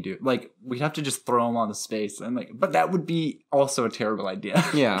 what can you do? Like, we'd have to just throw them onto space. And, like, but that would be also a terrible idea.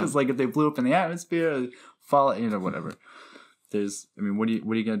 Yeah. Because, like, if they blew up in the atmosphere, fall, whatever. What are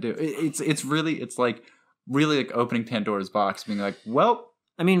you going to do? It's really like opening Pandora's box, being like, well...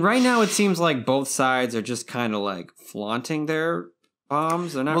 I mean, right now it seems like both sides are just kind of, like, flaunting their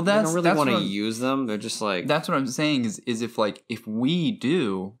bombs. They're not, they don't really want to use them. They're just like... That's what I'm saying is if we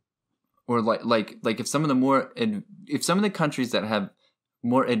do, or like if some of the countries that have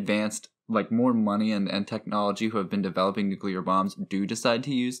more advanced, like, more money and technology who have been developing nuclear bombs do decide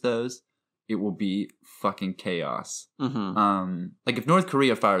to use those, it will be fucking chaos. Mm-hmm. Like, if North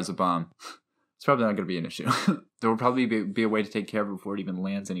Korea fires a bomb, it's probably not going to be an issue. There will probably be a way to take care of it before it even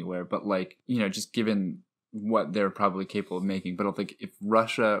lands anywhere. But, like, just given what they're probably capable of making. But if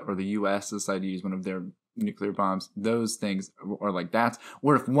Russia or the U.S. decide to use one of their nuclear bombs, those things are like that.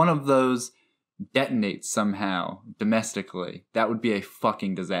 Or if one of those detonates somehow domestically, that would be a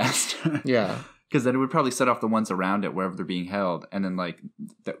fucking disaster. Yeah. Because then it would probably set off the ones around it wherever they're being held. And then,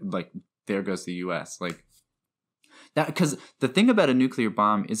 there goes the U.S. Like that, because the thing about a nuclear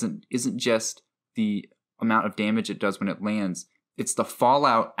bomb isn't just the amount of damage it does when it lands. It's the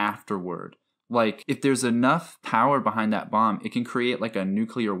fallout afterward. Like, if there's enough power behind that bomb, it can create, like, a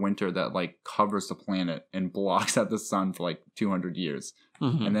nuclear winter that, like, covers the planet and blocks out the sun for, like, 200 years.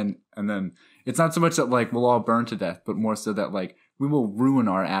 Mm-hmm. And then it's not so much that, like, we'll all burn to death, but more so that, like, we will ruin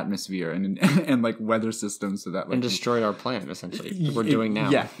our atmosphere and like, weather systems so that, like... And destroy our planet, essentially. We're doing now.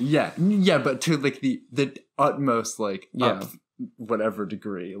 Yeah, but to, like, the utmost, like, up whatever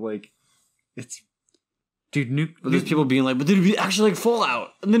degree. Like, it's... Dude, these people being like, but then it'd be actually like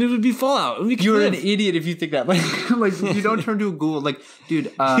Fallout, and then it would be Fallout. You're an idiot if you think that. Like you don't turn into a ghoul. Like,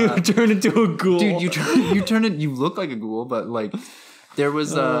 dude, you turn into a ghoul. Dude, you look like a ghoul, but, like, there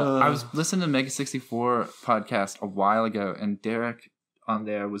was I was listening to Mega 64 podcast a while ago, and Derek on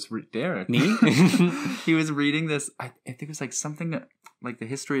there was Derek. Me? He was reading this. I think it was like something that, like, the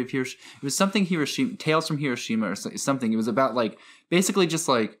history of Hiroshima. It was something Hiroshima, Tales from Hiroshima or something. It was about, like, basically just,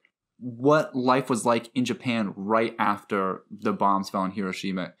 like, what life was like in Japan right after the bombs fell on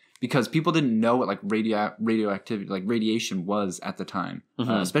Hiroshima, because people didn't know what, like, radioactivity, like, radiation was at the time,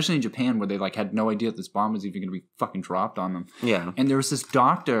 especially in Japan, where they, like, had no idea that this bomb was even going to be fucking dropped on them. Yeah. And there was this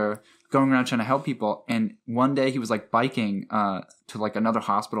doctor going around trying to help people, and one day he was, like, biking to, like, another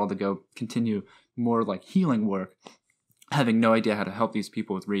hospital to go continue more, like, healing work, having no idea how to help these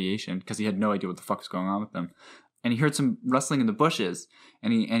people with radiation because he had no idea what the fuck was going on with them. and he heard some rustling in the bushes,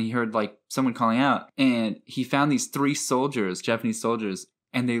 and he heard like someone calling out, and he found these 3 soldiers, Japanese soldiers,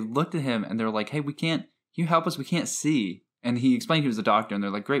 and they looked at him and they're like, "Hey, can you help us? We can't see." And he explained he was a doctor, and they're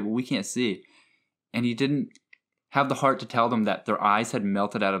like, "Great, well, we can't see." And he didn't have the heart to tell them that their eyes had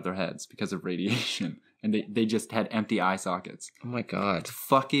melted out of their heads because of radiation, and they just had empty eye sockets. Oh my God.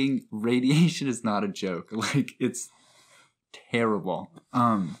 Fucking radiation is not a joke. Like, it's terrible.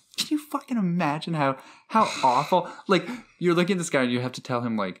 Can you fucking imagine how awful? Like, you're looking at this guy and you have to tell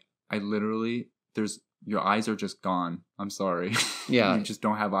him, like, your eyes are just gone. I'm sorry. Yeah. You just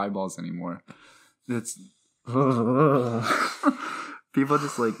don't have eyeballs anymore. That's people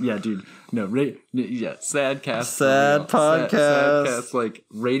just like, yeah, dude. No, Sadcast. Sad podcast. Sadcast. Like,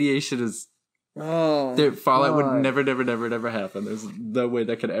 radiation is. Oh, fallout would never happen. There's no way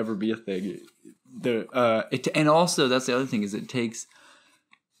that could ever be a thing. And also, that's the other thing, is it takes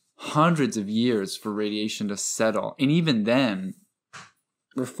hundreds of years for radiation to settle, and even then,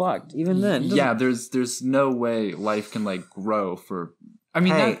 we're fucked. Even then, yeah. There's no way life can like grow for. I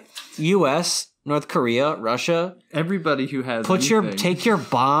mean, hey, U.S., North Korea, Russia. Everybody who has take your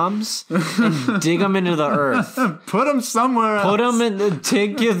bombs and dig them into the earth. Put them somewhere else.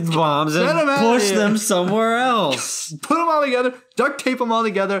 Take your bombs and push them somewhere else. Put them all together, duct tape them all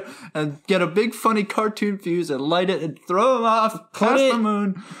together, and get a big funny cartoon fuse and light it and throw them off past the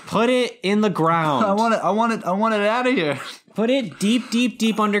moon. Put it in the ground. I want it out of here. Put it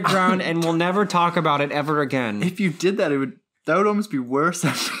deep underground, and we'll never talk about it ever again. If you did that, that would almost be worse.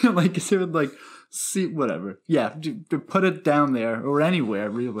 I feel like it would like. See, whatever. Yeah, to put it down there or anywhere,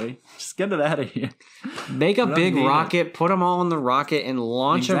 really. Just get it out of here. Make a big rocket, put them all in the rocket, and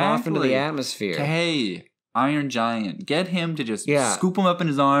launch them off into the atmosphere. Hey, Iron Giant, get him to just scoop them up in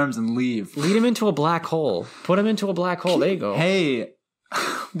his arms and leave. Lead him into a black hole. Put him into a black hole. There you go. Hey,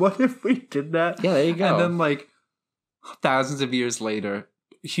 what if we did that? Yeah, there you go. And then, like, thousands of years later,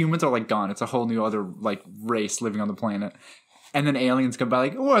 humans are, like, gone. It's a whole new other, like, race living on the planet. And then aliens come by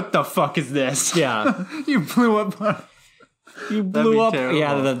like, what the fuck is this? Yeah. You blew up. You blew up. Terrible.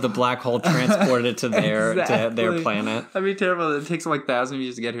 Yeah, the black hole transported it to their planet. That'd be terrible. It takes like thousands of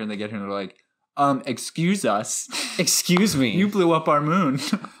years to get here, and they get here and they're like, excuse us. Excuse me. You blew up our moon.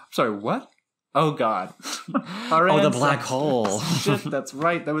 I'm sorry, what? Oh, God. The black hole. Shit, that's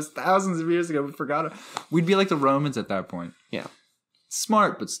right. That was thousands of years ago. We forgot it. We'd be like the Romans at that point. Yeah.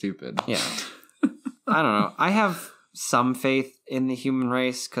 Smart, but stupid. Yeah. I don't know. I have some faith in the human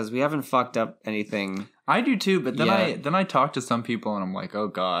race because we haven't fucked up anything. I do too, but then I talk to some people and I'm like, oh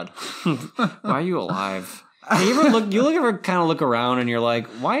God, why are you alive? You ever kind of look around and you're like,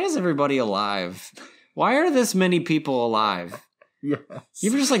 why is everybody alive? Why are this many people alive? Yes. You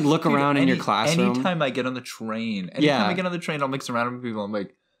ever just like look around in your classroom? Anytime I get on the train, I'm like surrounded with people. I'm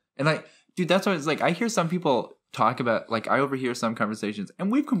like, dude, that's why it's like I hear some people talk about, like, I overhear some conversations,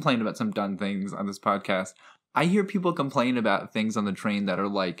 and we've complained about some dumb things on this podcast. I hear people complain about things on the train that are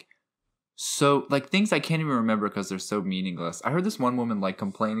like, so like things I can't even remember because they're so meaningless. I heard this one woman like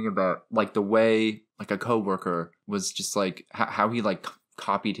complaining about like the way like a coworker was just like how he like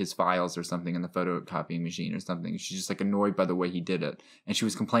copied his files or something in the photocopying machine or something. She's just like annoyed by the way he did it, and she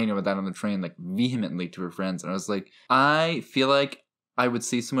was complaining about that on the train like vehemently to her friends. And I was like, I feel like I would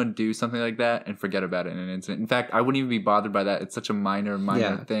see someone do something like that and forget about it in an instant. In fact, I wouldn't even be bothered by that. It's such a minor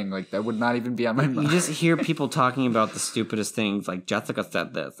thing. Like, that would not even be on my mind. You just hear people talking about the stupidest things, like Jessica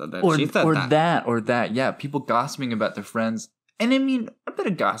said this, and then she said that. Or that. Yeah, people gossiping about their friends. And I mean, a bit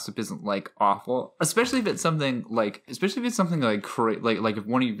of gossip isn't like awful, especially if it's something like, like if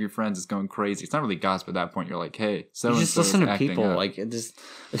one of your friends is going crazy. It's not really gossip at that point. You're like, hey, so you just listen to people up. Like, just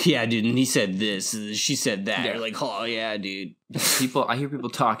yeah, dude. And he said this, she said that. Yeah. You're like, oh yeah, dude. I hear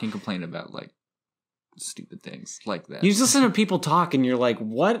people talk and complain about like stupid things like that. You just listen to people talk, and you're like,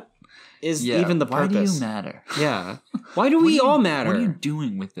 what is even the purpose? Why do you matter? Yeah. Why do we all matter? What are you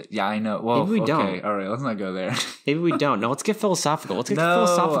doing with it? Yeah, I know. Well, maybe we don't. All right, let's not go there. Maybe we don't. No, let's get philosophical. Let's get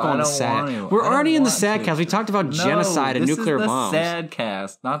philosophical on the sad. We're already in the Sadcast. We talked about genocide and nuclear bombs. This is the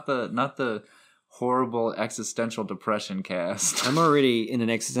Sadcast, not the horrible existential depression cast. I'm already in an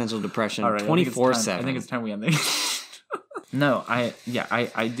existential depression 24/7. I think it's time we end this. No, I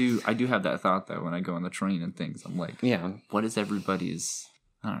do have that thought though when I go on the train and things. I'm like, what is everybody's?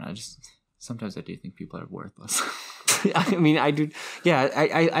 I don't know. Sometimes I do think people are worthless. I mean, I do. Yeah,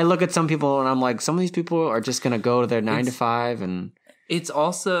 I look at some people and I'm like, some of these people are just gonna go to their 9 to 5, and it's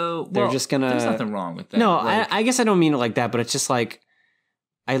also they're just gonna. There's nothing wrong with that. No, like, I guess I don't mean it like that, but it's just like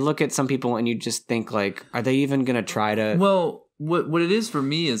I look at some people and you just think like, are they even gonna try to? Well, what it is for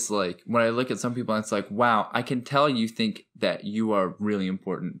me is like when I look at some people, it's like, wow, I can tell you think that you are really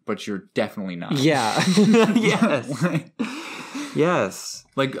important, but you're definitely not. Yeah. Yes. Yes.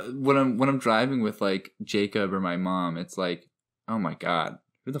 Like when I'm driving with like Jacob or my mom, it's like, oh my God,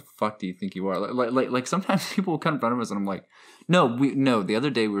 who the fuck do you think you are? Like sometimes people will come in front of us and I'm like, no. The other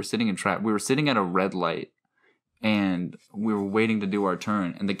day we were sitting we were sitting at a red light. And we were waiting to do our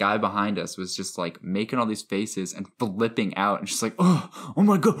turn, and the guy behind us was just like making all these faces and flipping out, and just like, oh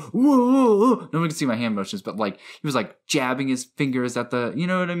my God, whoa. No one can see my hand motions, but like he was like jabbing his fingers at the, you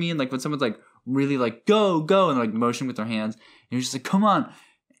know what I mean? Like when someone's like really like go, and like motion with their hands, and he was just like, come on.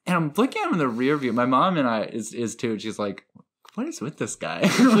 And I'm looking at him in the rear view. My mom and I is too. And she's like, what is with this guy?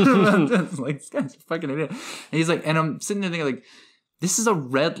 Like this guy's a fucking idiot. And he's like, and I'm sitting there thinking like, this is a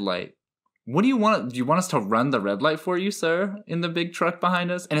red light. What do you want? Do you want us to run the red light for you, sir? In the big truck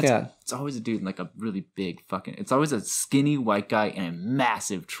behind us? And it's always a dude in like a really big fucking... It's always a skinny white guy in a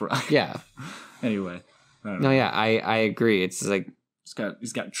massive truck. Yeah. Anyway. No, yeah, I agree. It's like...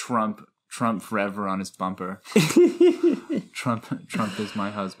 He's got Trump forever on his bumper. Trump is my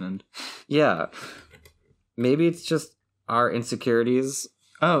husband. Yeah. Maybe it's just our insecurities.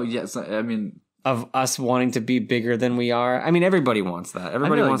 Oh, yes. I mean... Of us wanting to be bigger than we are. I mean, everybody wants that.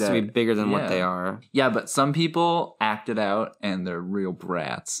 Everybody wants to be bigger than what they are. Yeah, but some people act it out and they're real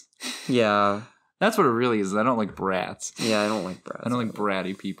brats. Yeah. That's what it really is. I don't like brats. Yeah, I don't like brats. I don't like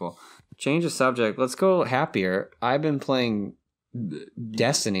bratty people. Change the subject. Let's go happier. I've been playing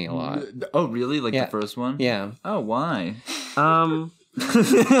Destiny a lot. Oh, really? Like the first one? Yeah. Oh, why?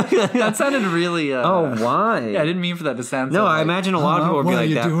 That sounded really... why? Yeah, I didn't mean for that to sound No, I imagine a lot of people would be like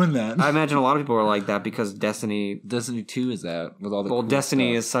that. Why are you doing that? I imagine a lot of people are like that because Destiny 2 is out with all the cool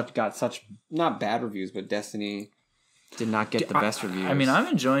Destiny stuff. got such not bad reviews, but Destiny did not get the best reviews. I mean, I'm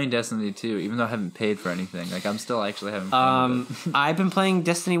enjoying Destiny 2, even though I haven't paid for anything. Like, I'm still actually having fun with it. I've been playing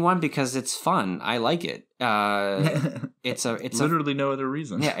Destiny 1 because it's fun. I like it. It's literally no other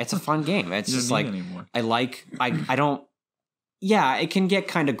reason. Yeah, it's a fun game. It's just like anymore. I don't. Yeah, it can get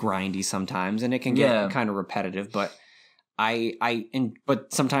kind of grindy sometimes, and it can get kind of repetitive. But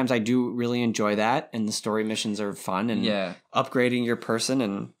but sometimes I do really enjoy that, and the story missions are fun, and upgrading your person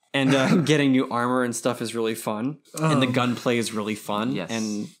and getting new armor and stuff is really fun, and the gunplay is really fun,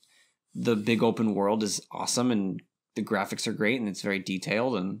 and the big open world is awesome, and the graphics are great, and it's very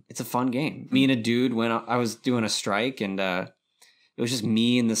detailed, and it's a fun game. Me and a dude I was doing a strike, and it was just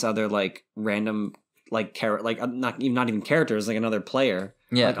me and this other like random. Like not even characters, like another player,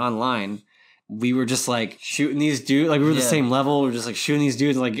 like online. We were just like shooting these dudes, like we were the same level. We were just like shooting these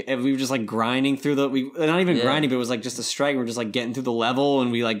dudes, like we were just like grinding through not even grinding, but it was like just a strike. We were just like getting through the level, and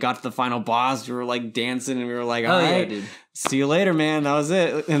we like got to the final boss. We were like dancing, and we were like, all right, dude. See you later, man. That was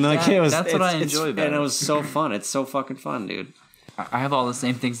it. And like that's what I enjoy about it. And it was so fun. It's so fucking fun, dude. I have all the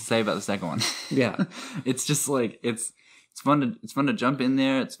same things to say about the second one. Yeah, it's just like it's fun to jump in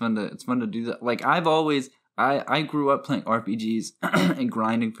there. It's fun to do that. Like I grew up playing RPGs and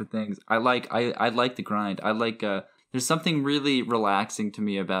grinding for things. I like the grind. I like there's something really relaxing to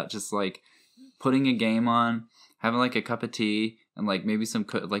me about just like putting a game on, having like a cup of tea and like maybe some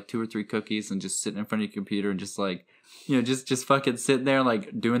like 2 or 3 cookies and just sitting in front of your computer and just like, you know, just fucking sitting there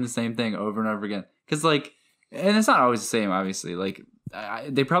like doing the same thing over and over again. Cuz like, and it's not always the same, obviously. Like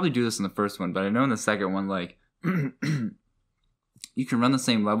they probably do this in the first one, but I know in the second one like you can run the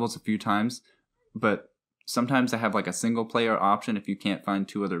same levels a few times, but sometimes they have like a single player option if you can't find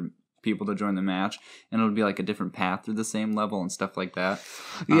 2 other people to join the match, and it'll be like a different path through the same level and stuff like that.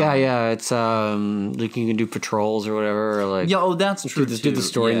 It's like you can do patrols or whatever, or like that's true. Do the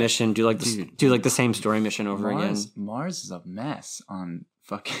story mission, do the same story mission over again. Mars is a mess on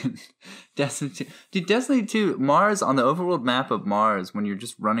fucking Destiny 2. Dude, Destiny 2, Mars, on the overworld map of Mars, when you're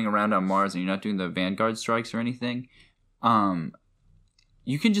just running around on Mars and you're not doing the Vanguard strikes or anything,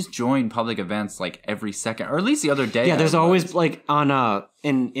 you can just join public events like every second, or at least the other day. Yeah, there's always like on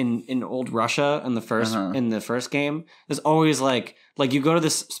in old Russia in the first game. There's always like you go to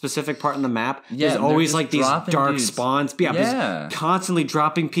this specific part in the map. There's always like these dark spawns. There's constantly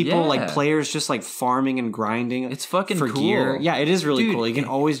dropping people, like players just like farming and grinding. It's fucking for cool. Gear. Yeah, it is really cool. You can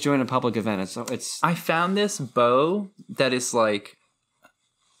always join a public event. It's. I found this bow that is like.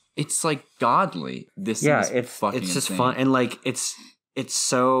 It's like godly. It's just insane. Fun, and like it's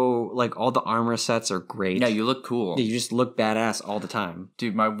so like all the armor sets are great. Yeah, you look cool. Yeah, you just look badass all the time,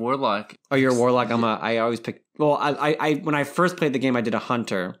 dude. My warlock. Oh, you're a warlock. I always pick. Well, I when I first played the game, I did a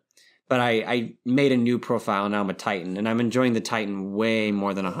hunter, But I made a new profile, and now I'm a Titan, and I'm enjoying the Titan way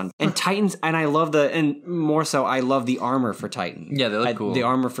more than a Hunter. And Titans, and I love more so, I love the armor for Titan. Yeah, they look cool. The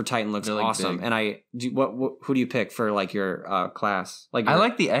armor for Titan looks awesome. Big. And who do you pick for like your class? Like I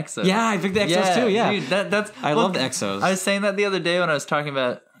like the Exos. Yeah, I picked the Exos too. Yeah, dude, I love the Exos. I was saying that the other day when I was talking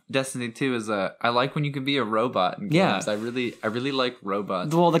about Destiny 2. Is I like when you can be a robot in games. I really like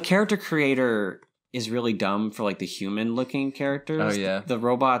robots. Well, the character creator is really dumb for like the human looking characters. Oh yeah. The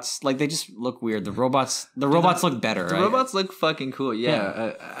robots, like they just look weird. The robots look better. The robots look fucking cool.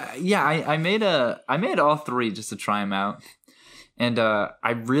 Yeah. I made all 3 just to try them out. And I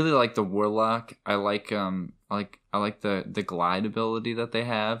really like the Warlock. I like the glide ability that they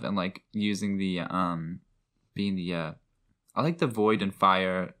have, and like using the I like the void and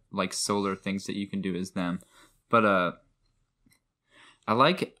fire like solar things that you can do as them. But I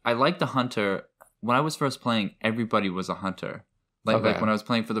like the hunter. When I was first playing, everybody was a hunter. Like when I was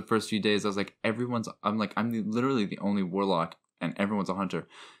playing for the first few days, I was like, I'm literally the only warlock, and everyone's a hunter.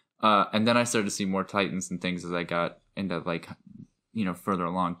 And then I started to see more titans and things as I got into like, further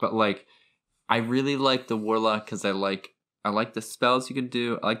along. But like, I really like the warlock because I like the spells you can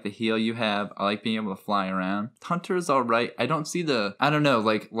do. I like the heal you have. I like being able to fly around. Hunter is all right. I don't see the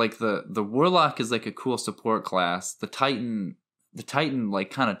warlock is like a cool support class. The Titan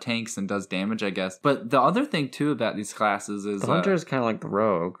like kind of tanks and does damage, I guess. But the other thing too about these classes is the hunter is kind of like the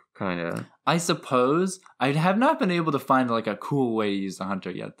rogue, kind of. I suppose I have not been able to find like a cool way to use the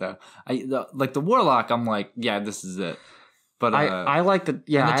hunter yet, though. Like the warlock, I'm like, yeah, this is it. But I like the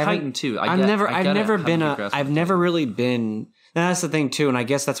Titan too. I've never really been. And that's the thing too, and I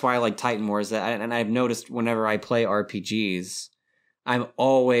guess that's why I like Titan more. Is that, and I've noticed whenever I play RPGs, I'm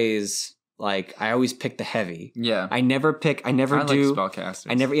always. Like I always pick the heavy. Yeah. I never do spellcasters.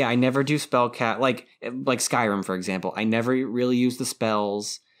 I never do spellcast like Skyrim, for example. I never really use the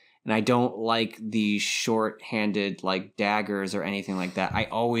spells, and I don't like the short-handed like daggers or anything like that. I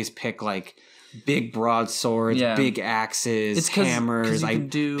always pick like big broadswords, big axes, hammers. I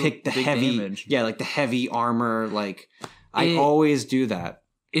pick the heavy damage. Yeah, like the heavy armor. Like I always do that.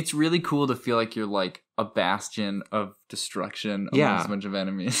 It's really cool to feel like you're like a bastion of destruction amongst a bunch of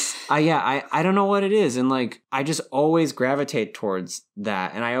enemies. I don't know what it is, and like I just always gravitate towards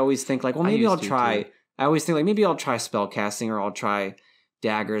that, and I always think like, well, maybe I'll try. I always think like maybe I'll try spellcasting or I'll try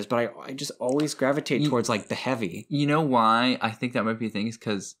daggers, but I just always gravitate towards like the heavy. You know why I think that might be a thing is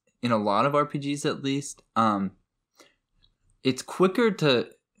because in a lot of RPGs, at least, it's quicker to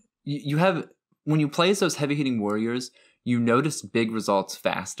you have when you play as those heavy hitting warriors. You notice big results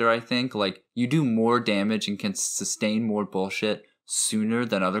faster, I think. Like, you do more damage and can sustain more bullshit sooner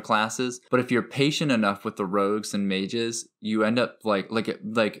than other classes. But if you're patient enough with the rogues and mages, you end up like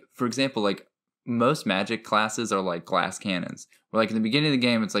for example, like most magic classes are like glass cannons. Where like in the beginning of the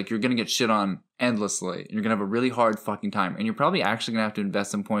game, it's like you're going to get shit on endlessly. You're going to have a really hard fucking time. And you're probably actually going to have to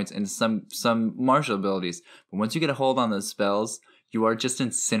invest some points into some martial abilities. But once you get a hold on those spells, you are just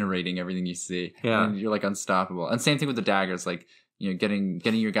incinerating everything you see. Yeah. And you're like unstoppable. And same thing with the daggers, like, getting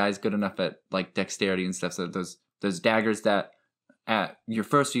your guys good enough at like dexterity and stuff. So those daggers that at your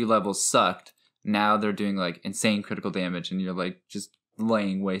first few levels sucked, now they're doing like insane critical damage, and you're like just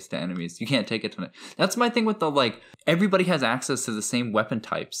laying waste to enemies. You can't take it to it. That's my thing with the like everybody has access to the same weapon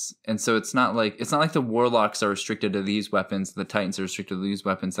types. And so it's not like the warlocks are restricted to these weapons, the titans are restricted to these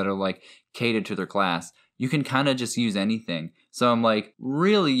weapons that are like catered to their class. You can kind of just use anything. So I'm like,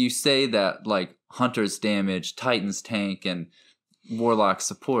 really, you say that like hunters damage, titans tank, and warlocks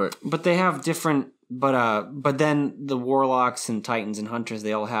support. But they have different. But then the warlocks and titans and hunters,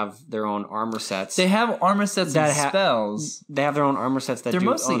 they all have their own armor sets. They have armor sets and spells. They have their own armor sets that do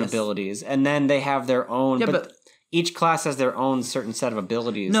own abilities, and then they have their own. Yeah, but each class has their own certain set of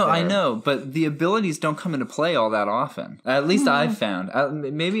abilities. No, I know, but the abilities don't come into play all that often. At least I've found.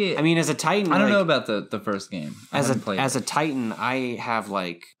 Maybe. I mean, as a titan, I don't know about the first game. As a titan, I have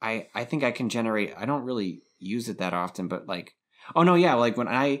like I think I can generate. I don't really use it that often, but like, oh no, yeah, like when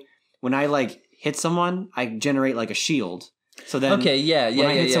I like hit someone, I generate like a shield. So then, when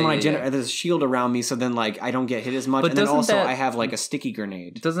I hit someone, I generate there's a shield around me. So then, like, I don't get hit as much. But and then also, I have like a sticky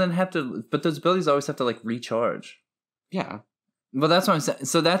grenade. Doesn't have to, but those abilities always have to like recharge. Yeah, but that's what I'm saying.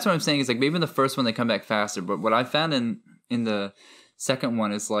 So that's what I'm saying is like maybe in the first one they come back faster. But what I found in the second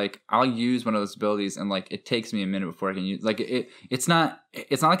one is like I'll use one of those abilities and like it takes me a minute before I can use like it's not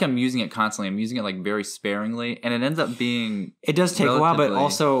like I'm using it constantly. I'm using it like very sparingly, and it ends up being it does take a while. But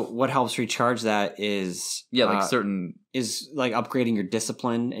also, what helps recharge that is is like upgrading your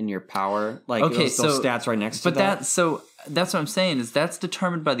discipline and your power. Like those stats right next to that. But that's what I'm saying is that's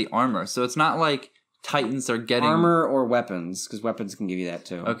determined by the armor. So it's not like Titans are getting armor or weapons, because weapons can give you that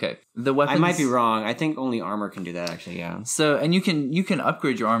too. Okay, the weapons. I might be wrong. I think only armor can do that. Actually, yeah. So, and you can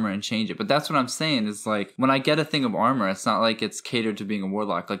upgrade your armor and change it, but that's what I'm saying is like when I get a thing of armor, it's not like it's catered to being a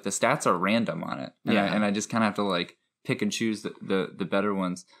warlock. Like the stats are random on it, and I just kind of have to like pick and choose the better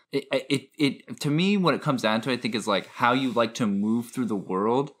ones. It to me, what it comes down to, I think, is like how you like to move through the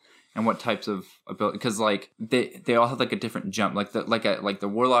world. And what types of ability? Because like they all have like a different jump. Like the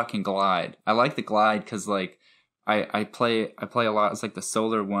warlock can glide. I like the glide because like I play a lot. It's like the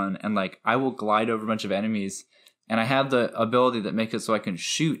solar one, and like I will glide over a bunch of enemies, and I have the ability that makes it so I can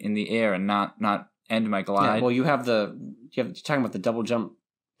shoot in the air and not end my glide. Yeah, well, you're talking about the double jump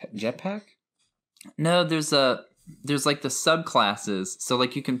jetpack. No, there's like the subclasses. So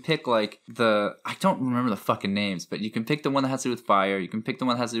like you can pick like I don't remember the fucking names, but you can pick the one that has to do with fire, you can pick the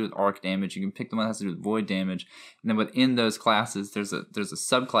one that has to do with arc damage, you can pick the one that has to do with void damage, and then within those classes there's a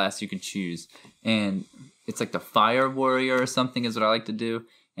subclass you can choose, and it's like the fire warrior or something is what I like to do,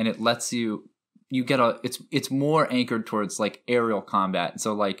 and it lets you get it's more anchored towards like aerial combat.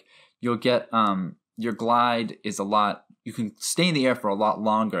 So like you'll get your glide is a lot, you can stay in the air for a lot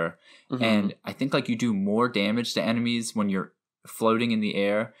longer. Mm-hmm. And I think like you do more damage to enemies when you're floating in the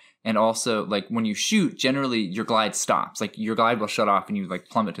air, and also like when you shoot, generally your glide stops. Like your glide will shut off and you like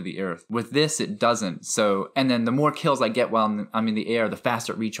plummet to the earth. With this, it doesn't. So, and then the more kills I get while I'm in the air, the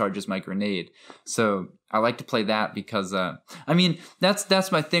faster it recharges my grenade. So I like to play that because I mean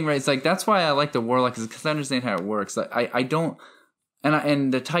that's my thing, right? It's like that's why I like the warlock, is because I understand how it works. Like I don't.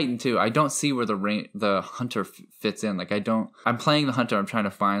 And the Titan too. I don't see where the hunter fits in. Like I'm playing the hunter. I'm trying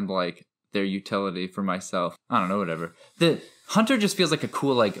to find like their utility for myself. I don't know, whatever. The hunter just feels like a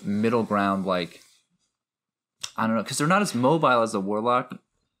cool like middle ground. Like I don't know, because they're not as mobile as a warlock,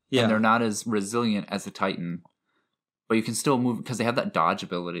 and they're not as resilient as a Titan. But you can still move because they have that dodge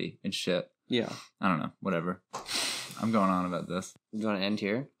ability and shit. Yeah. I don't know. Whatever. I'm going on about this. You want to end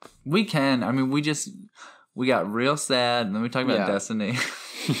here? We can. I mean, we got real sad, and then we talked about Destiny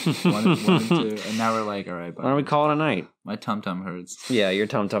 1 and 2, and now we're like, all right, why don't we call it a night? My tum-tum hurts. Yeah, your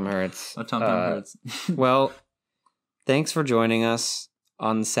tum-tum hurts. My tum-tum hurts. Well, thanks for joining us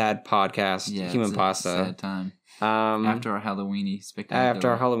on the Sad Podcast, Human Pasta. Sad time. After our Halloweeny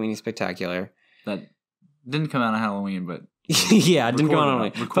Spectacular. That didn't come out on Halloween, but... yeah, it didn't come out on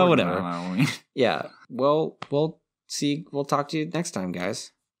Halloween. But whatever. Halloween. Yeah, well, we'll talk to you next time,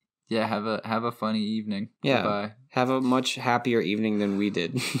 guys. Yeah, have a funny evening. Yeah, bye. Have a much happier evening than we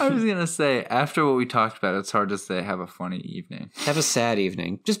did. I was gonna say, after what we talked about, it's hard to say have a funny evening. Have a sad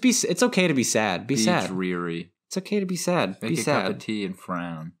evening. Just be. It's okay to be sad. Be sad. Dreary. It's okay to be sad. Make be a sad. cup of tea and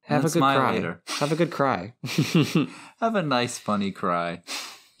frown. Have and a good cry. Later. Have a good cry. Have a nice funny cry.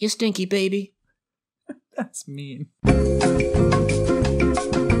 You stinky baby. That's mean.